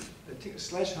do it. They take a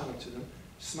sledgehammer to them,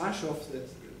 smash off the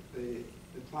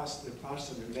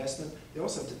plaster investment. They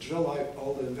also have to drill out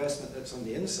all the investment that's on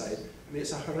the inside. I mean,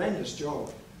 it's a horrendous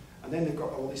job. And then they've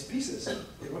got all these pieces.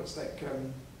 It's like a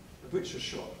butcher's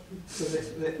shop. So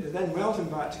they then weld them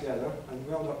back together and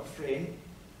weld up a frame.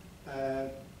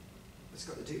 It's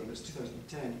got the date on it, it's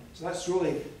 2010. So that's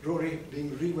Rory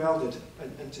being re-welded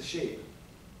into shape,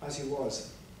 as he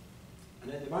was.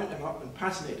 And then they mount him up and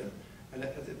patinate him. And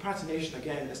the patination,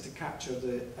 again, is to capture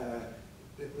the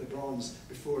bronze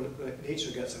before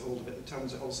nature gets a hold of it and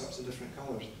turns it all sorts of different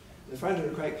colours. They found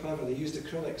it quite clever. They used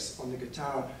acrylics on the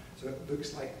guitar, so it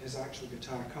looks like his actual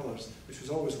guitar colours, which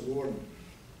was always worn.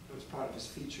 It was part of his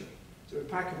feature. So we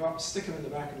pack him up, stick him in the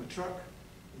back of a truck,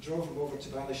 and drove him over to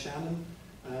Ballyshannon,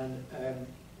 and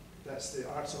that's the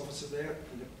arts officer there,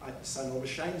 and the sun always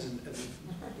shines in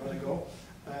Donegal.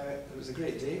 It was a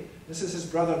great day. This is his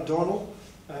brother Donald,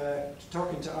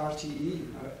 talking to RTE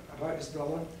about his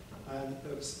brother, and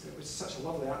it was such a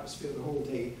lovely atmosphere the whole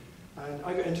day. And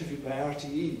I got interviewed by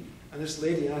RTE, and this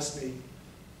lady asked me,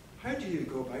 how do you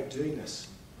go about doing this?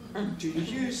 Do you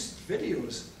use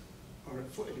videos, or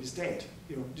he's dead,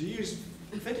 do you use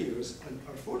videos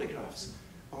or photographs,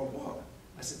 or what?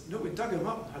 I said, no, we dug him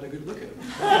up and had a good look at him.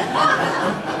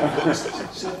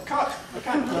 She said, cut, I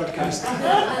can't broadcast.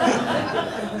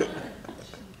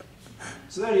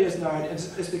 So there he is now, and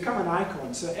it's become an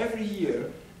icon. So every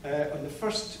year, on the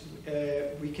first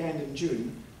weekend in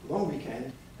June, long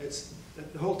weekend,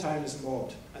 the whole town is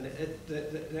mobbed. And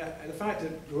the fact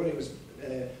that Rory was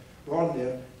born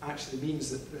there actually means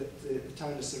that the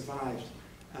town has survived.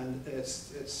 And it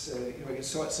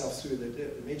saw itself through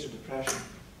the major depression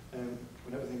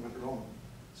when everything went wrong.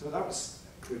 So that was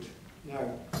good.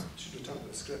 Now, I should return to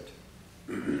the script.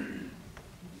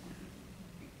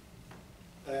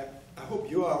 I hope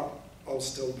you are all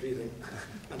still breathing,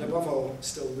 and above all,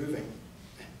 still moving.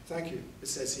 Thank you, it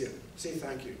says here. Say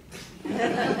thank you.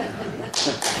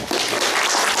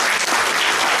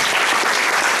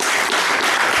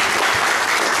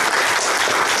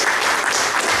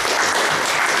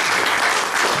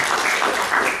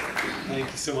 Thank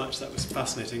you so much. That was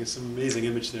fascinating. It's an amazing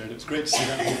image there, and it was great to see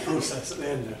that whole process at the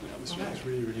end there. That was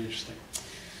really, really interesting.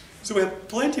 So we have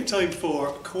plenty of time for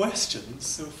questions.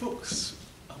 So folks,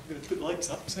 I'm going to put the lights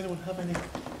up. Does anyone have any questions?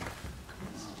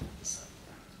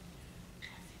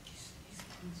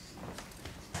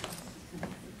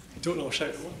 Don't all shout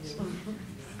at once.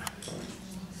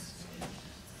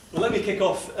 Well, let me kick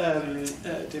off,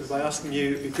 David, by asking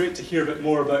you, it'd be great to hear a bit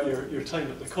more about your time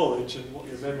at the college and what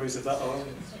your memories of that are,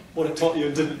 what it taught you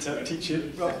and didn't teach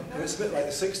you. Well, it's a bit like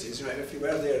the 60s, right, if you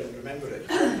were there and remember it.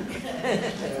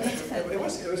 It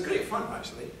was great fun,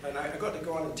 actually, and I got to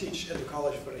go on and teach in the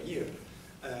college for a year,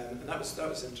 and that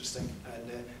was interesting.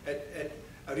 And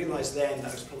I realised then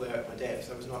that I was probably out of my depth.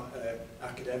 I was not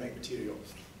academic material.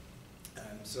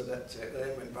 So that I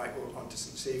then went back on to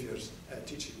St Saviour's,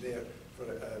 teaching there for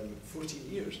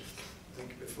 14 years, I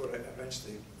think, before I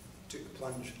eventually took the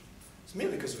plunge. It's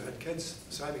mainly because we had kids,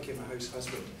 so I became a house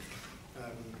husband.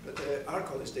 But our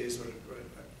college days were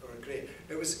great.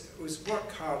 It was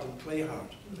work hard and play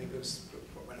hard. I think that was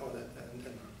what went on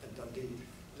in Dundee.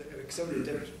 Everybody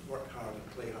did work hard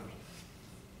and play hard.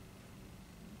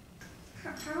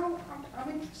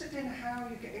 I'm interested in how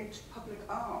you get into public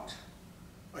art.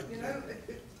 You know,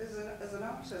 as an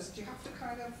artist, do you have to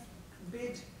kind of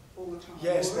bid all the time?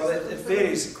 Yes, well, it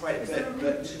varies quite a bit,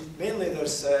 but mainly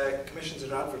there's commissions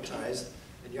are advertised,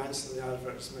 and you answer the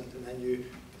advertisement, and then you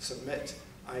submit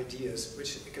ideas,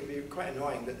 which it can be quite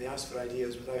annoying that they ask for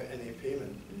ideas without any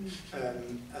payment,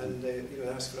 and you know, they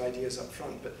ask for ideas up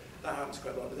front, but that happens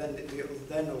quite a lot. But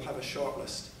then they'll have a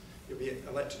shortlist. You'll be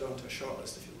elected onto a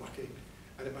shortlist if you're lucky,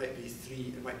 and it might be 3,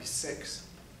 it might be 6.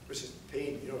 Which is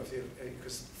pain, you know,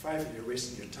 because 5 of you are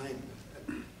wasting your time.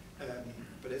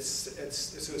 But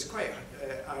it's quite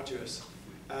arduous,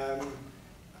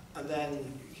 and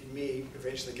then you may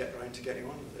eventually get around to getting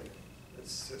on with it.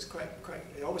 It's quite.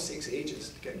 It always takes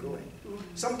ages to get going.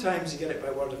 Sometimes you get it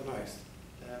by word of mouth,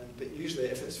 but usually,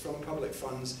 if it's from public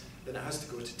funds, then it has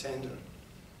to go to tender,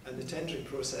 and the tendering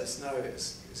process now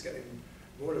is getting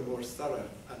more and more thorough,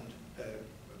 and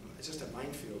it's just a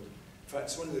minefield. In fact,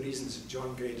 it's one of the reasons that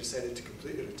John Gray decided to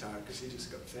completely retire, because he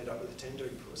just got fed up with the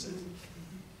tendering process.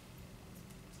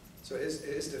 So it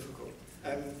is difficult.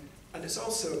 And it's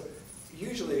also,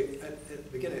 usually at the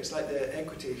beginning, it's like the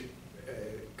equity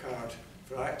card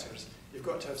for actors. You've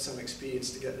got to have some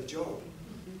experience to get the job.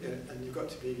 And you've got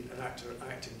to be an actor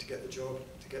acting to get the job,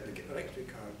 to get the equity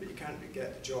card. But you can't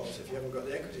get the jobs if you haven't got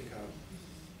the equity card.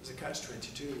 There's a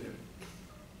catch-22 there.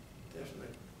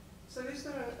 Definitely. So is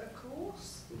there a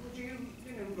course? Would you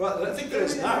know? Well, I think there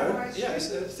is now.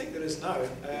 Yes, I think there is now.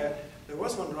 There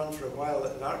was one run for a while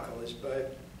at art college by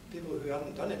people who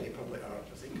hadn't done any public art,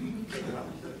 I think.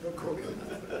 Don't quote me on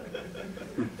that.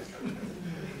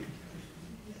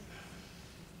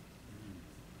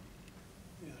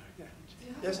 Do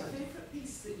you have Yes, a favourite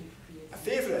piece that you've created? A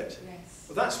favourite? Yes.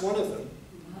 Well, that's one of them.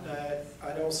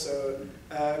 And also,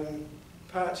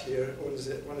 Pat here owns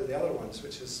one of the other ones,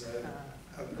 which is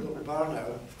a little bar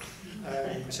now,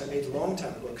 which I made a long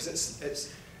time ago, because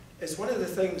it's one of the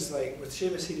things, like with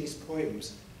Seamus Heaney's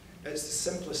poems, it's the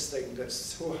simplest thing that's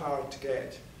so hard to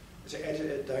get, to edit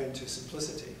it down to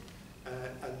simplicity.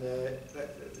 And the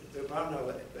bar now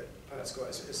that Pat's got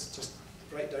is just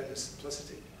right down to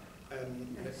simplicity.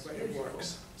 It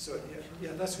works. So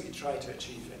yeah, that's what you try to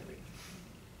achieve anyway.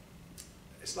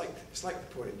 It's like the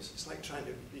poems. It's like trying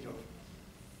to, you know,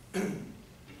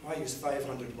 why use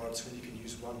 500 words when you can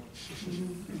use 1?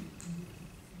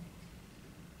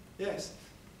 Yes?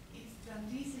 If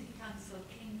Dundee City Council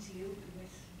came to you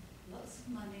with lots of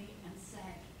money and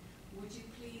said, would you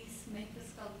please make a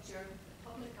sculpture,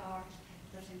 public art,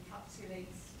 that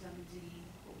encapsulates Dundee,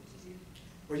 what would you do?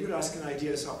 Well, you're asking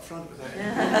ideas up front without Yes,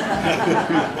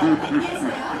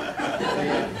 I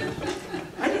am.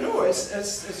 I don't know,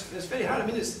 it's very hard. I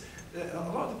mean, a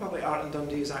lot of the public art in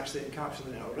Dundee is actually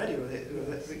encapsulated already with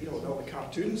you know, with all the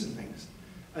cartoons and things.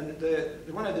 And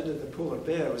the one I did of the polar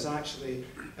bear was actually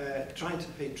trying to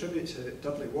pay tribute to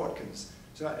Dudley Watkins.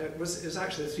 So it was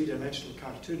actually a 3-dimensional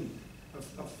cartoon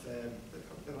of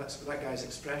that guy's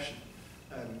expression,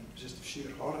 just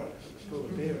sheer horror of the polar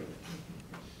bear.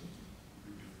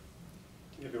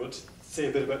 Maybe want to say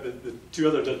a bit about the 2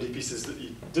 other Dundee pieces that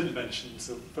you didn't mention.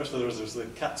 So first of all, there's the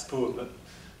cat's poem at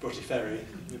Broughty Ferry.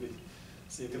 Maybe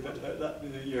say a bit about that.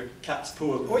 Your cat's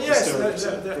poem. Oh yes,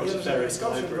 the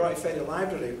sculpture in Broughty Ferry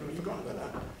Library. I've forgotten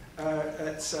about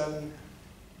that.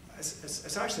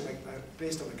 It's actually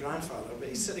based on my grandfather, but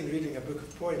he's sitting reading a book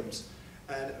of poems,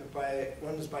 and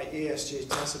one is by A.S.J.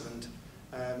 Tessamond,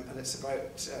 and it's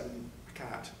about a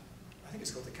cat. I think it's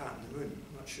called The Cat in the Moon.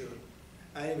 I'm not sure.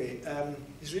 Anyway,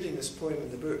 he's reading this poem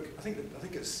in the book. I think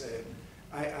it's.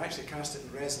 I actually cast it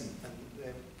in resin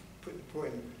and put the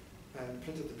poem,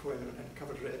 printed the poem and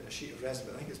covered it in a sheet of resin.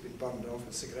 But I think it's been burned off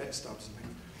with cigarette stubs and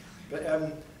things. But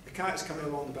the cat's coming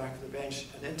along the back of the bench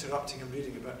and interrupting him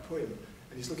reading about a poem,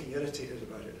 and he's looking irritated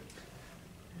about it.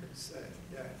 It's,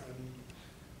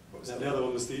 What was And that? the other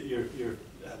one was your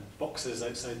boxes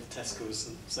outside the Tesco's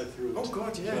on South Road. Oh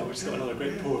God, yeah. Which has got another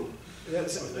great poem.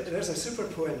 There's a super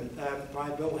poem by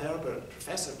Bill Herbert,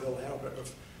 Professor Bill Herbert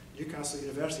of Newcastle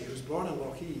University, who was born in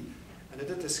Lochee, and he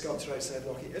did this sculpture outside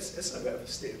Lochee. It's a bit of a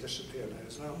state of disrepair now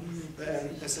as well. But,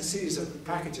 it's a series of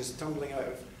packages tumbling out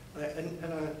of in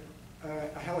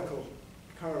a helical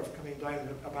curve coming down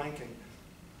a banking.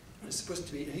 And it's supposed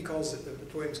to be, he calls it, the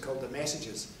poem's called The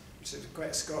Messages, which is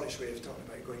quite a Scottish way of talking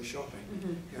about going shopping,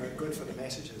 going for the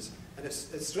messages. And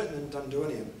it's written in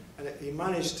Dundonian, and he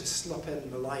managed to slip in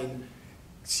the line,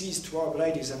 "Sees twa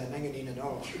bridies and a ninganeen and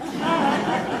all."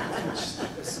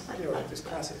 It's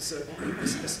classic. So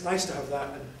it's nice to have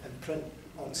that in print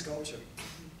on sculpture.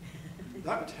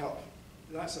 That would help,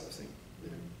 that sort of thing.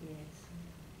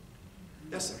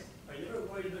 Yes, sir. Are you ever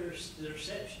worried about the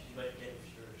reception you might get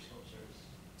with your sculptures?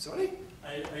 Sorry?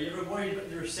 Are you ever worried about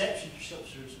the reception your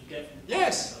sculptures would get from the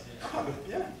Yes. public?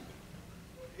 Yeah.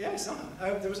 Yes. I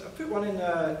put one in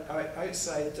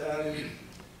outside.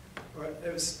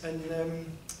 It was in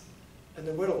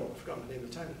the Wirral. I've forgotten the name of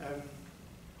the town.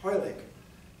 Hoylake,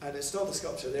 and installed the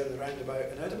sculpture there in the roundabout,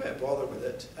 and I had a bit of bother with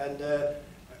it. And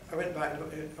I went back, and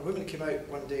a woman came out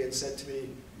one day and said to me,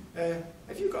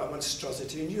 "Have you got a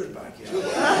monstrosity in your backyard?"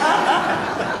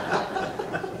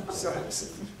 So I said,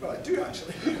 "Well, I do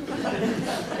actually.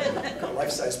 Got a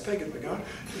life-size pig in the garden."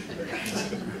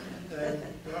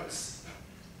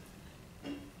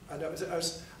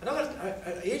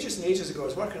 Ages and ages ago, I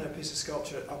was working on a piece of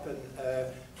sculpture up in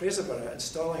Fraserburgh,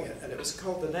 installing it, and it was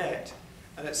called The Net,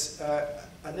 and it's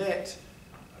a net,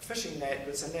 a fishing net, but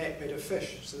it's a net made of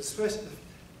fish. So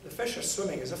the fish are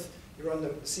swimming as if you're on the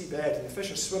seabed, and the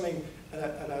fish are swimming in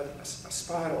a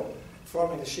spiral,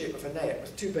 forming the shape of a net,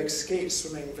 with two big skates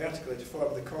swimming vertically to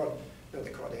form the cod, not the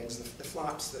cod ends, the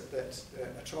flaps that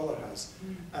a trawler has.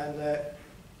 And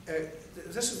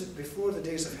this was before the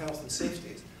days of health and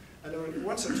safety. And there were,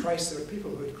 once or twice there were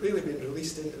people who had clearly been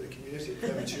released into the community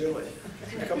prematurely,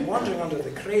 and come wandering under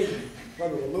the crane while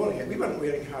we were lowering it. We weren't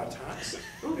wearing hard hats.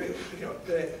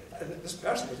 This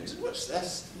person was saying, "What's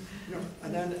this?"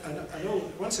 And then I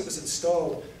know once it was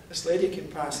installed, this lady came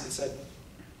past and said,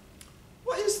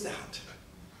 "What is that?"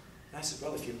 And I said,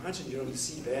 "Well, if you imagine you're on the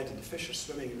seabed and the fish are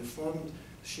swimming and they formed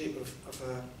the shape of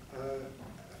a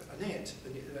net,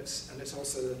 and it's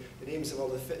also the names of all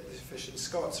the fish in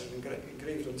Scots are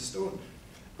engraved on stone."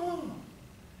 "Oh,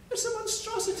 it's a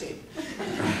monstrosity."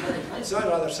 So I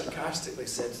rather sarcastically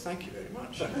said, "Thank you very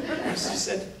much." She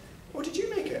said, "Oh, did you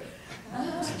make it?"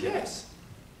 I said, "Yes."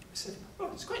 I said, "Oh,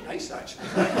 it's quite nice actually."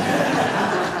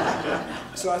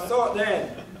 So I thought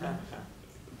then,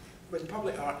 with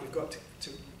public art, you've got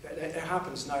to it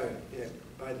happens now,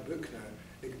 by the book now.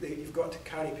 You've got to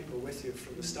carry people with you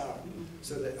from the start,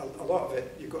 so that a lot of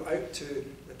it, you go out to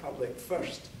the public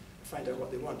first and find out what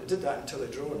they want. I did that until a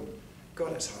drone.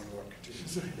 God, it's hard work.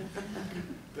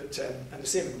 But and the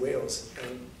same in Wales.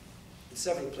 In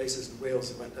several places in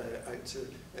Wales, I went out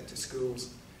to schools.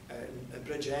 At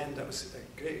Bridgend, that was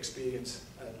a great experience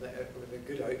with a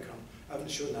good outcome. I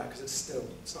haven't shown that because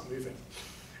it's not moving.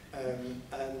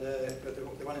 But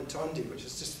the one in Tondy, which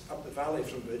is just up the valley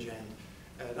from Bridgend,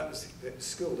 that was the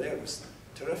school there was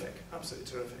terrific, absolutely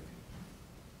terrific.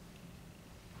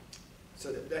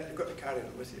 So that you've got to carry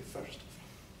them with you first.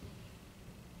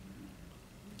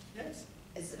 Yes.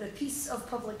 Is there a piece of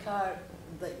public art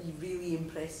that really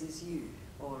impresses you,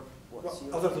 or what's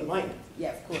your? Other than mine?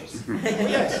 Yeah, of course. Well,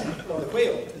 yes. Well, the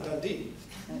whale in Dundee.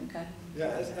 Okay.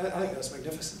 Yeah, I think that's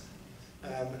magnificent.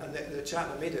 And the chap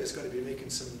that made it is going to be making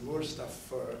some more stuff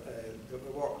for the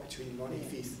walk between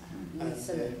Monteith and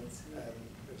Ferry.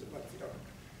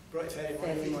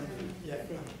 Yeah.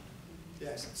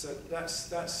 Yes. So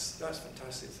that's a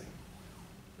fantastic thing.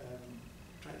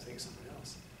 Trying to think of something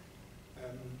else.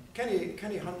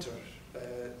 Kenny Hunter,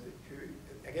 who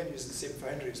again uses the same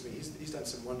foundry as me. He's done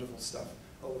some wonderful stuff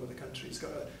all over the country. He's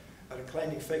got a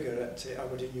reclining figure at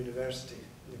Aberdeen University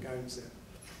in the gowns there.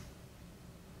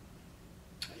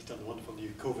 He's done a wonderful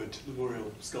new COVID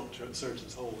memorial sculpture at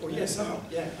Surgeons Hall. Oh yes,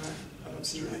 yeah. I haven't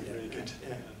seen that yet. Really good.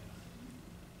 Yeah.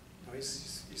 No,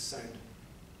 he's sound.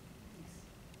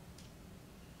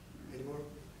 Any more?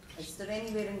 Is there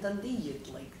anywhere in Dundee you'd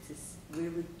like to?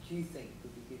 Where would you think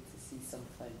would be good to see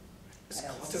something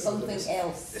else? Something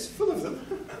else. It's full of them.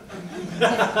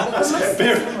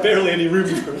 Barely any room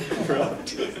for art.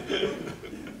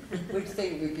 Which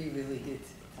thing would be really good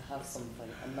to have something?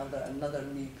 Another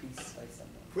new piece by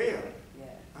someone. Where?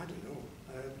 Yeah. I don't know.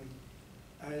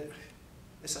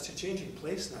 It's such a changing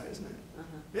place now, isn't it?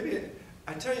 Maybe,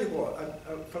 I tell you what,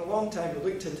 for a long time I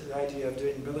looked into the idea of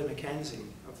doing Billy Mackenzie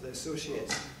of the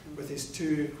Associates with his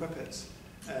two whippets.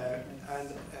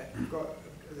 We've got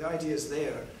the ideas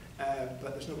there,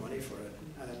 but there's no money for it.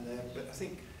 But I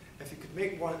think if you could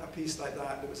make a piece like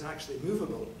that was actually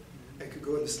movable, it could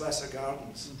go in the Slessor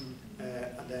Gardens,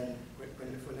 and then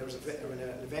when there was an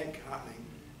event happening,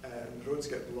 and the roads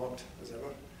get blocked as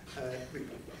ever,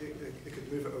 they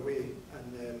could move it away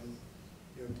and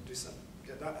do something.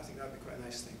 That, I think that'd be quite a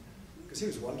nice thing, because he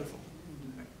was wonderful,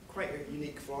 quite a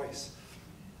unique voice.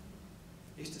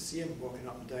 I used to see him walking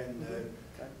up and down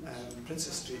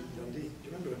Princess Street in Dundee. Do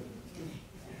you remember him?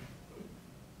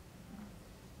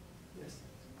 Yes.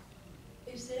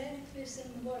 Is there any place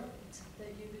in the world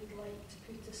that you would like to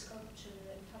put a sculpture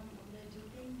that you haven't already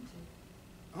been to?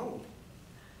 Oh,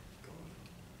 God.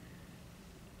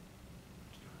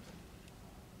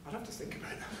 I'd have to think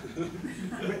about that.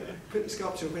 Put the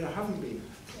sculpture where I haven't been.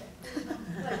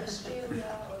 Like Australia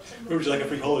or somewhere. Where would you like a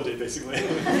free holiday, basically?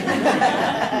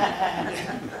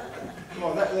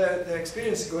 Well, the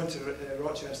experience of going to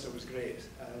Rochester was great,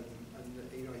 and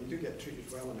you do get treated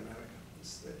well in America.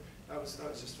 That was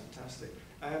just fantastic.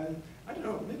 I don't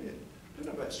know, maybe I don't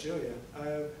know about Australia,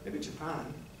 maybe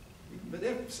Japan, but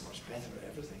they're so much better at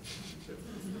everything.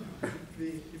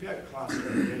 You'd be outclassed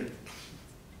very great.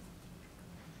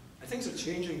 And things are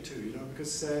changing too,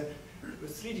 because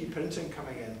with 3D printing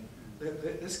coming in,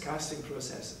 this casting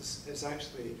process is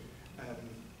actually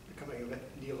becoming a bit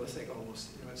Neolithic almost.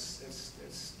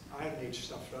 It's Iron Age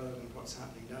stuff rather than what's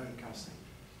happening now in casting.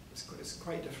 It's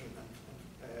quite different,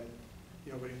 and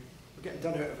we're getting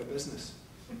done out of a business.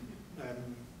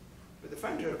 But the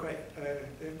foundry are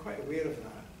they're quite aware of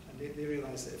that, and they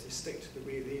realise that if they stick to the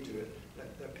way they do it,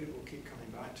 that people will keep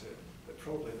coming back to it, but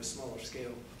probably on a smaller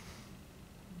scale.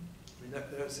 I mean,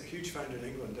 there's a huge foundry in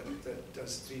England that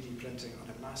does 3D printing on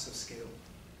a massive scale.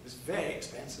 It's very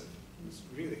expensive. It's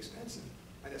really expensive,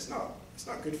 and it's not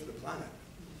good for the planet.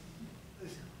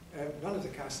 None of the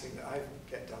casting that I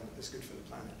get done is good for the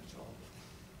planet at all.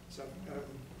 So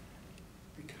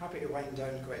be happy to wind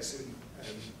down quite soon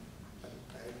and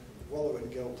wallow in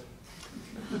guilt.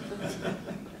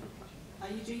 Are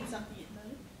you doing something at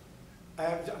the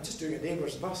moment? I'm just doing a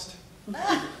neighbour's bust. And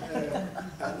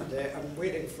I'm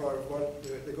waiting for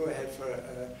the go-ahead for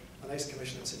a nice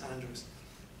commission at St Andrews.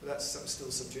 But that's still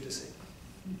sub judice.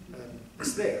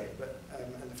 It's there, but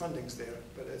and the funding's there,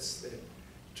 but it's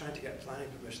trying to get planning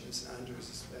permission in St Andrews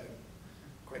is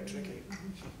quite tricky.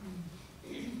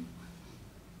 You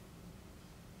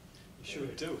sure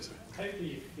do. How do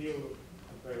you feel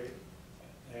about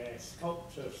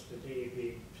sculptures today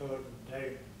being torn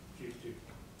down due to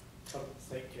current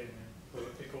thinking and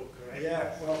political correctness? Yeah,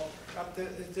 well,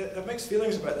 there are mixed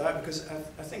feelings about that, because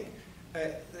I think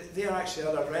they are actually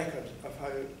at a record of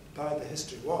how bad the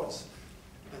history was,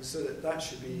 and so that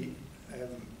should be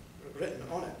written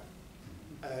on it.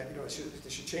 They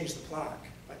should change the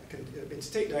plaque.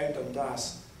 To take down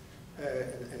Dundas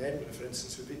in Edinburgh, for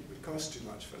instance, would cost too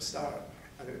much for a start,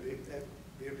 and it would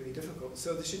be really difficult.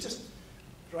 So they should just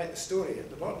write the story at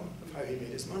the bottom of how he made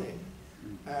his money.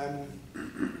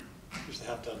 Which they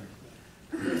have done.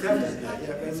 They have done that,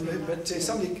 yeah. But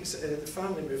the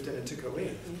family moved in and took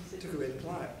away the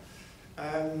plaque.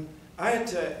 I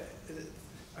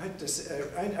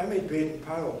made Baden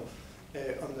Powell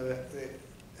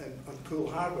on Poole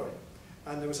Harbour,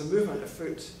 and there was a movement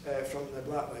afoot from the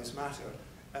Black Lives Matter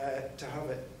to have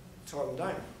it torn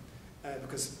down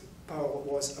because Powell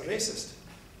was a racist,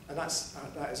 and that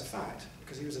is a fact,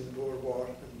 because he was in the Boer War,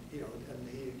 and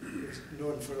he was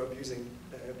known for abusing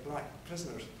black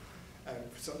prisoners,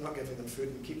 sort of not giving them food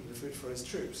and keeping the food for his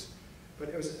troops. But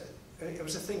it was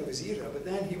a thing of his era. But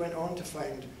then he went on to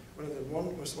found one of the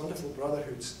most wonderful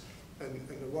brotherhoods in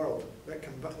the world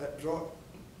that brought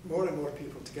more and more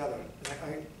people together. And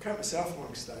I count myself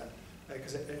amongst that,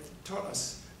 because it taught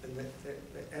us in the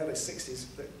early 60s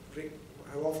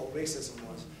how awful racism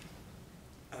was.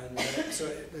 And so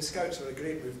the Scouts were a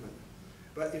great movement.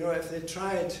 But if they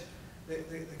tried,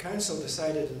 the council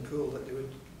decided in Poole that they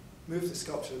would move the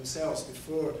sculpture themselves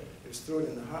before it was thrown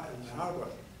in the harbour.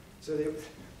 So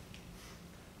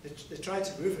they tried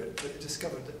to move it, but they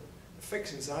discovered that the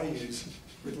fixings I used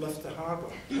would lift the harbour.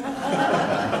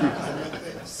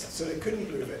 So they couldn't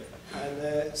move it. And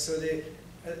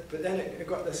but then it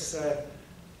got this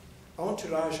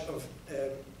entourage of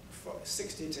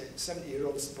 60 to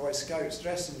 70-year-old Boy Scouts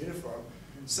dressed in uniform,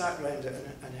 sat around it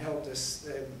and held this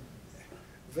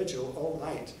vigil all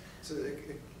night so that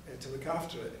to look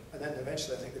after it, and then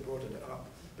eventually I think they boarded it up.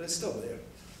 But it's still there.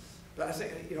 But I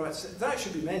think that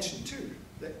should be mentioned too,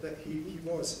 that he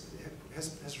was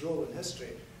his role in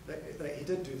history, that he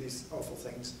did do these awful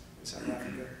things in South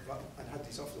Africa and had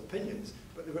these awful opinions,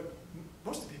 but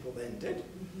most of the people then did.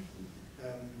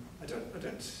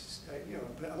 you know,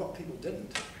 but a lot of people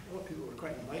didn't. A lot of people were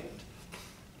quite enlightened,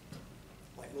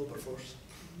 like Wilberforce.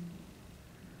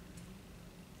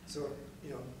 So,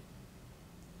 you know,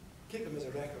 keep them as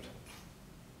a record.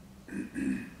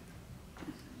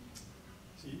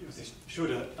 So you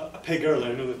showed a pig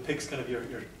earlier. I know the pig's kind of your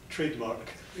trademark.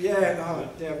 Yeah,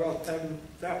 well,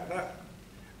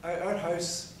 our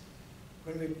house,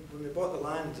 when we bought the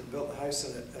land and built the house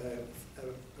in it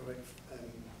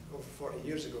over 40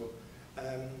 years ago,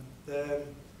 there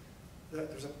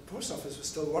was a post office was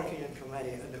still working in Kilkenny,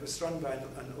 and it was run by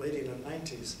a lady in her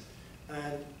 90s,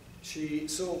 and she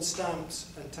sold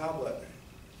stamps and tablet,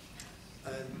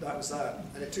 and that was that.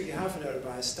 And it took you half an hour to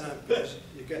buy a stamp, but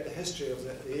you get the history of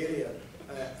the area,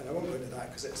 and I won't go into that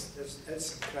because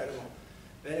it's incredible.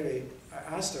 But anyway,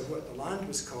 I asked her what the land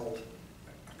was called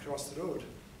across the road,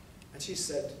 and she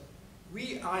said,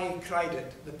 I cried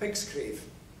it, the pig's crave.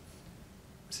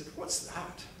 I said, what's that?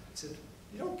 I said,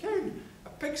 you don't ken. A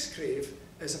pig's crave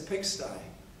is a pigsty.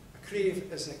 A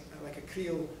crave is like a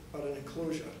creel or an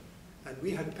enclosure. And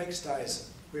we had pigsties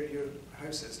where your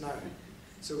house is now.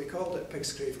 So we called it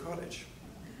Pig's Crave Cottage.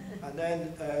 And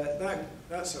then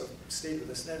that sort of stayed with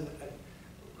us. Then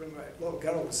when my little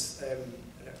girl was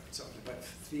sort of about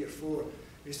 3 or 4,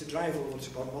 we used to drive over to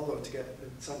Balmullo to get the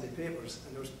Sunday papers,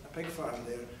 and there was a pig farm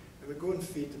there, and we'd go and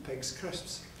feed the pigs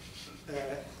crisps.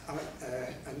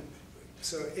 And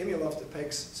so Amy loved the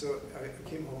pigs, so I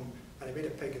came home and I made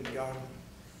a pig in the garden.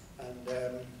 And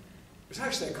it was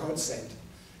actually a godsend,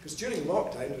 because during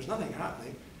lockdown there was nothing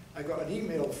happening. I got an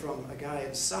email from a guy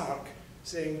in Sark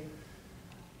saying,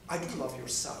 I do love your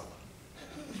sow.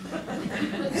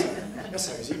 That's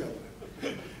how his email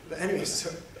went. But anyway,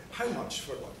 so how much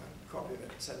for a copy of it?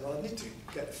 I said, well, I need to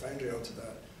get the foundry onto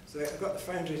that. So I got the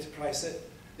foundry to price it.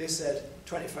 They said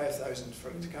 25,000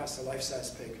 to cast a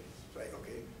life-size pig. Right,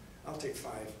 okay, I'll take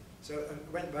 5. So I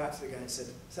went back to the guy and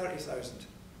said, 30,000.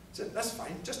 I said, that's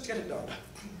fine, just get it done.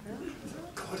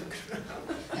 God.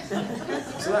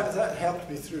 So that helped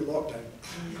me through lockdown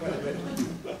quite a bit.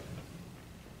 And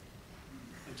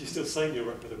do you still sign your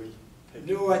work with a wee pig?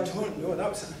 No, I don't. No,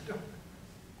 that's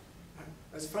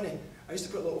funny. I used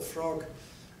to put a little frog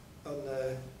on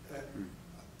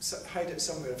hide it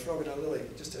somewhere, a frog and a lily,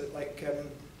 just to, like,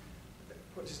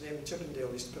 what's his name,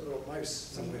 Chippendale used to put a little mouse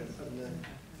somewhere on the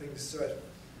things, so I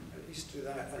used to do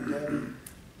that,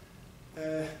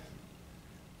 and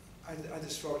I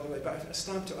just frog and lily, but I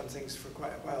stamped it on things for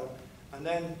quite a while, and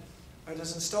then I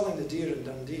was installing the deer in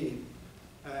Dundee.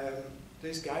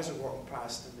 These guys were walking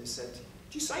past and they said, do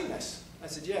you sign this? I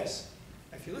said, yes.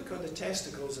 If you look on the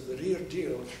testicles of the rear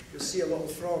deer, you'll see a little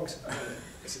frog on it.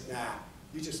 I said, nah.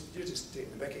 You're just taking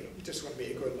the mickey. You just want me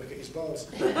to go and look at his balls.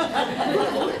 So he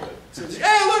said,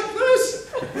 hey, look,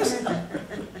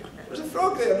 there's a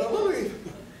frog there and a lily.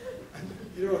 And,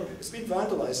 you know, it's been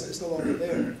vandalised and it's no longer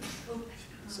there.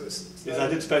 So it's yes, I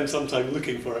did spend some time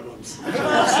looking for it once.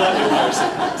 Slightly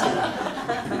embarrassing.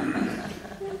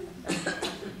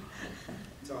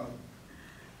 So,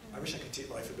 I wish I could take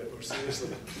life a bit more seriously.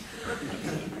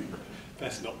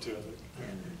 Best not to, I think.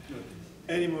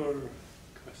 Any more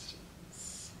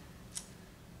questions?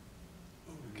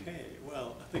 Okay,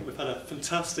 well, I think we've had a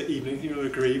fantastic evening. You'll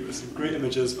agree with some great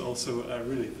images, but also a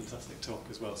really fantastic talk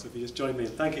as well. So if you just join me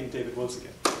in thanking David once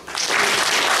again.